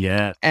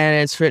 Yeah. And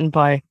it's written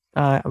by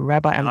a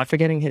rabbi. I'm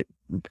forgetting it.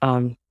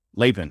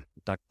 Lapin.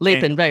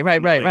 Lapin,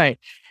 right.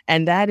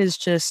 And that is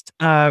just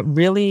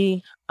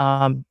really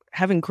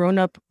having grown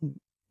up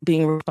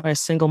being raised by a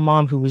single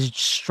mom who was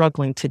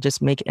struggling to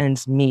just make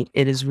ends meet.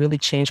 It has really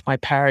changed my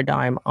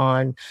paradigm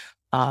on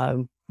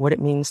what it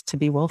means to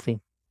be wealthy.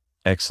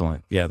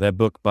 Excellent. Yeah, that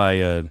book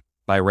by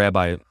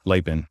Rabbi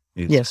Lapin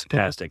is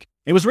fantastic.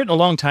 It was written a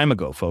long time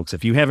ago, folks.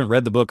 If you haven't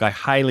read the book, I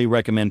highly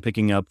recommend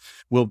picking up.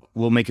 We'll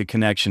make a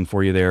connection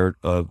for you there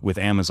with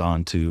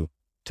Amazon to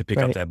pick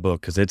up that book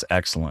because it's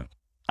excellent.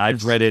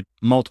 I've read it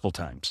multiple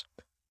times.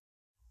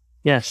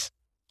 Yes.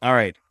 All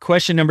right.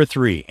 Question number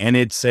 3, and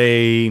it's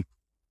a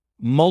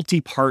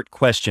multi-part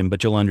question,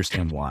 but you'll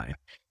understand why.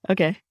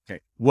 Okay.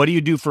 What do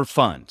you do for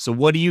fun? So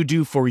what do you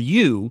do for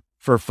you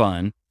for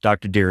fun,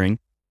 Dr. Deering?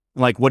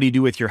 Like, what do you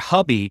do with your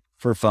hubby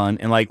for fun?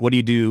 And like, what do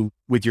you do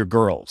with your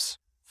girls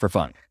for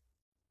fun?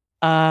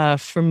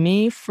 For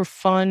me, for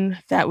fun,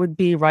 that would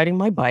be riding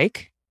my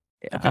bike.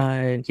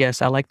 Okay.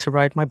 Yes, I like to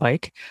ride my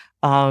bike.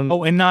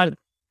 And not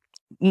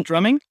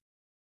drumming?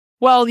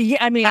 Well, yeah,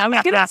 I mean, I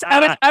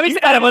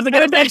wasn't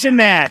going to mention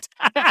that.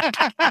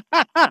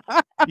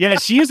 Yeah,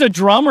 she is a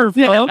drummer.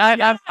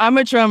 I'm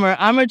a drummer.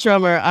 I'm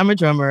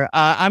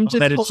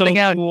just holding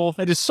out. Cool.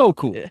 That is so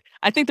cool.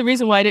 I think the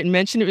reason why I didn't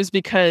mention it was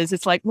because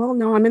it's like, well,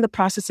 no, I'm in the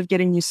process of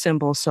getting new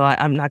cymbals, so I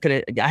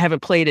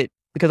haven't played it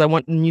because I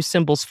want new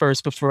cymbals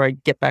first before I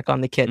get back on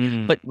the kit.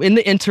 But in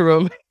the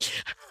interim,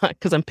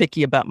 because I'm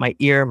picky about my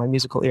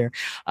musical ear,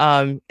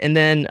 but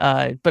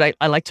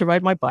I like to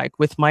ride my bike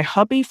with my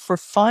hubby for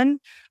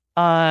fun.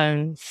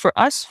 For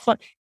us, fun.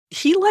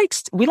 We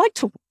like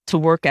to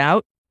work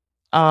out.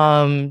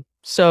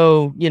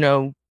 So,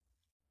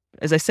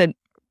 as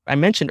I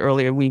mentioned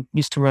earlier, we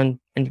used to run,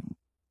 and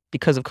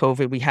because of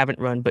COVID, we haven't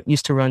run, but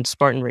used to run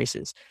Spartan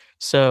races.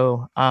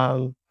 So,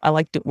 I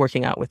like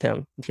working out with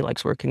him. He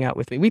likes working out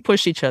with me. We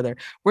push each other.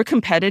 We're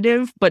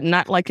competitive, but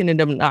not like in an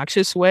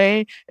obnoxious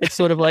way. It's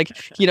sort of like,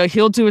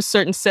 he'll do a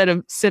certain set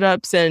of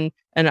sit-ups and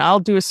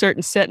I'll do a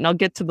certain set and I'll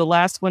get to the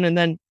last one and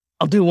then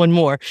I'll do one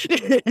more.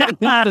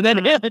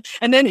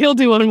 and then he'll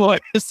do one more.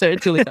 So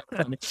it's really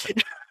funny.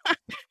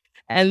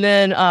 And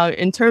then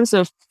in terms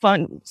of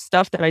fun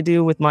stuff that I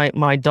do with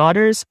my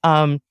daughters,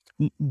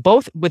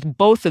 both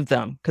of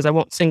them, because I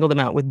won't single them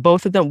out, with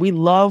both of them, we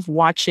love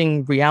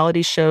watching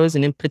reality shows,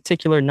 and in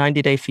particular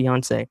 90 Day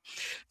Fiancé.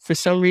 For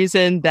some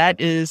reason,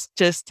 that is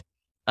just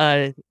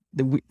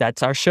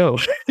that's our show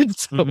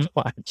to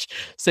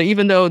watch. So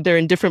even though they're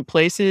in different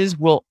places,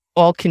 we'll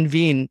all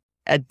convene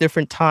at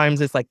different times.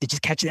 It's like, did you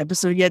catch the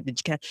episode yet? Did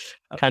you catch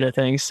kind of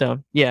thing? So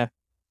yeah.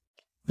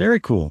 Very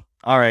cool.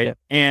 All right. Yeah.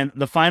 And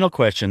the final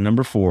question,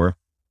 number 4,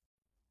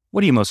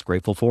 what are you most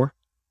grateful for?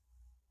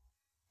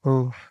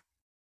 Oh.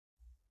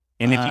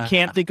 And if you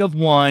can't think of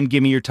one,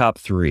 give me your top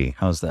 3.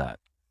 How's that?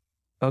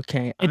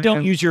 Okay. And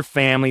don't use your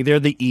family. They're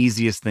the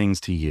easiest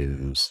things to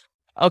use.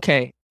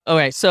 Okay. All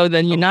right. So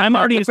then you're not. I'm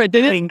already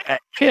saying.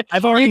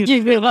 I've already.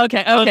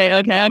 Okay.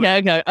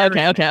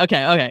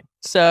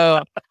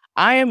 So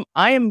I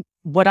am.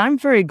 What I'm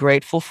very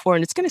grateful for,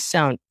 and it's going to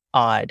sound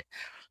odd.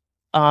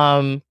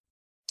 And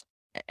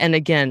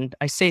again,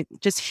 I say,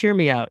 just hear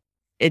me out.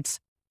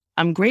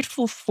 I'm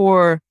grateful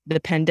for the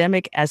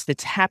pandemic as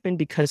it's happened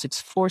because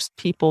it's forced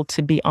people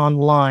to be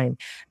online.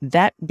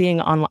 That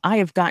being online, I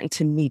have gotten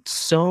to meet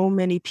so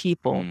many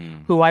people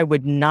who I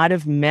would not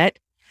have met.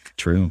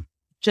 True.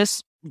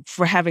 Just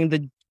for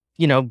having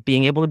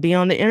being able to be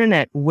on the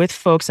internet with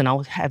folks, and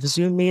I'll have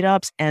Zoom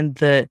meetups, and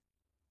the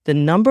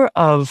number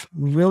of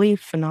really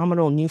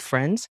phenomenal new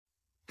friends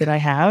that I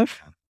have,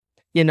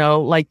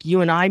 like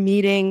you and I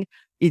meeting,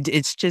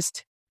 it's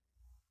just,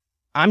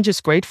 I'm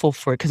just grateful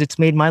for it because it's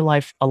made my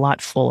life a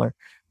lot fuller.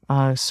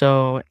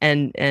 So,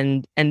 and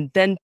then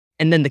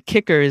the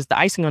kicker is, the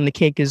icing on the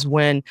cake is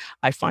when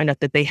I find out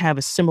that they have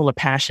a similar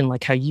passion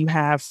like how you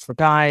have for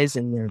guys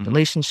and their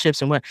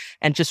relationships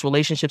and just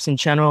relationships in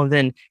general. And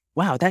then,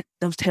 wow, that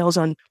dovetails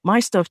on my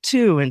stuff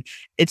too. And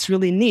it's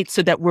really neat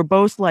so that we're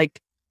both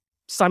like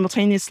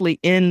simultaneously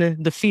in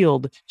the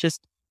field,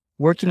 just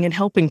working and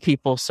helping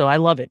people. So I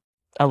love it.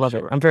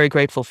 I'm very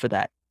grateful for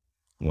that.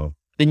 Well,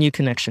 the new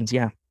connections.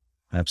 Yeah.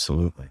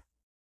 Absolutely.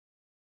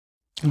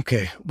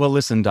 Okay. Well,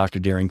 listen, Dr.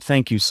 Deering,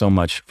 thank you so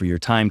much for your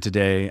time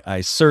today. I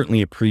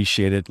certainly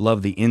appreciate it.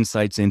 Love the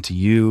insights into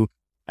you,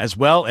 as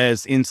well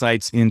as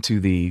insights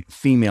into the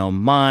female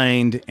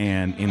mind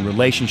and in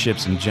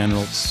relationships in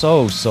general.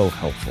 So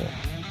helpful.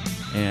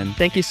 And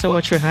thank you so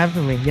much for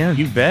having me. Yeah.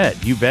 You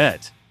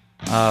bet.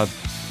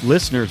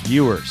 Listeners,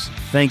 viewers,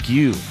 thank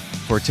you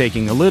for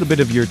taking a little bit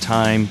of your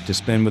time to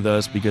spend with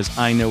us, because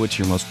I know it's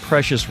your most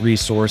precious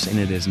resource and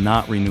it is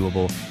not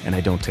renewable, and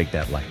I don't take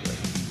that lightly.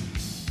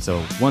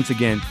 So once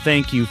again,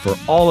 thank you for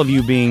all of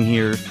you being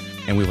here,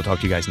 and we will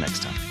talk to you guys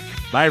next time.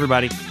 Bye,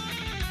 everybody.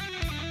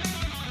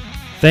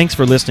 Thanks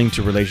for listening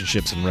to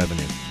Relationships and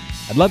Revenue.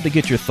 I'd love to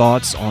get your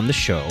thoughts on the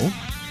show.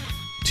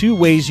 2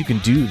 ways you can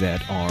do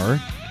that are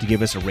to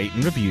give us a rate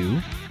and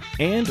review,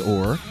 and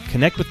or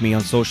connect with me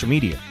on social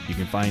media. You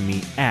can find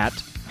me at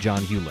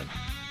John Hewlin.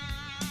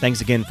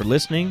 Thanks again for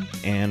listening,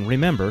 and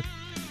remember,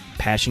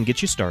 passion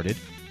gets you started,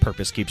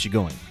 purpose keeps you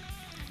going.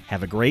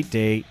 Have a great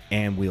day,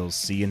 and we'll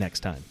see you next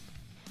time.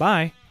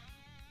 Bye.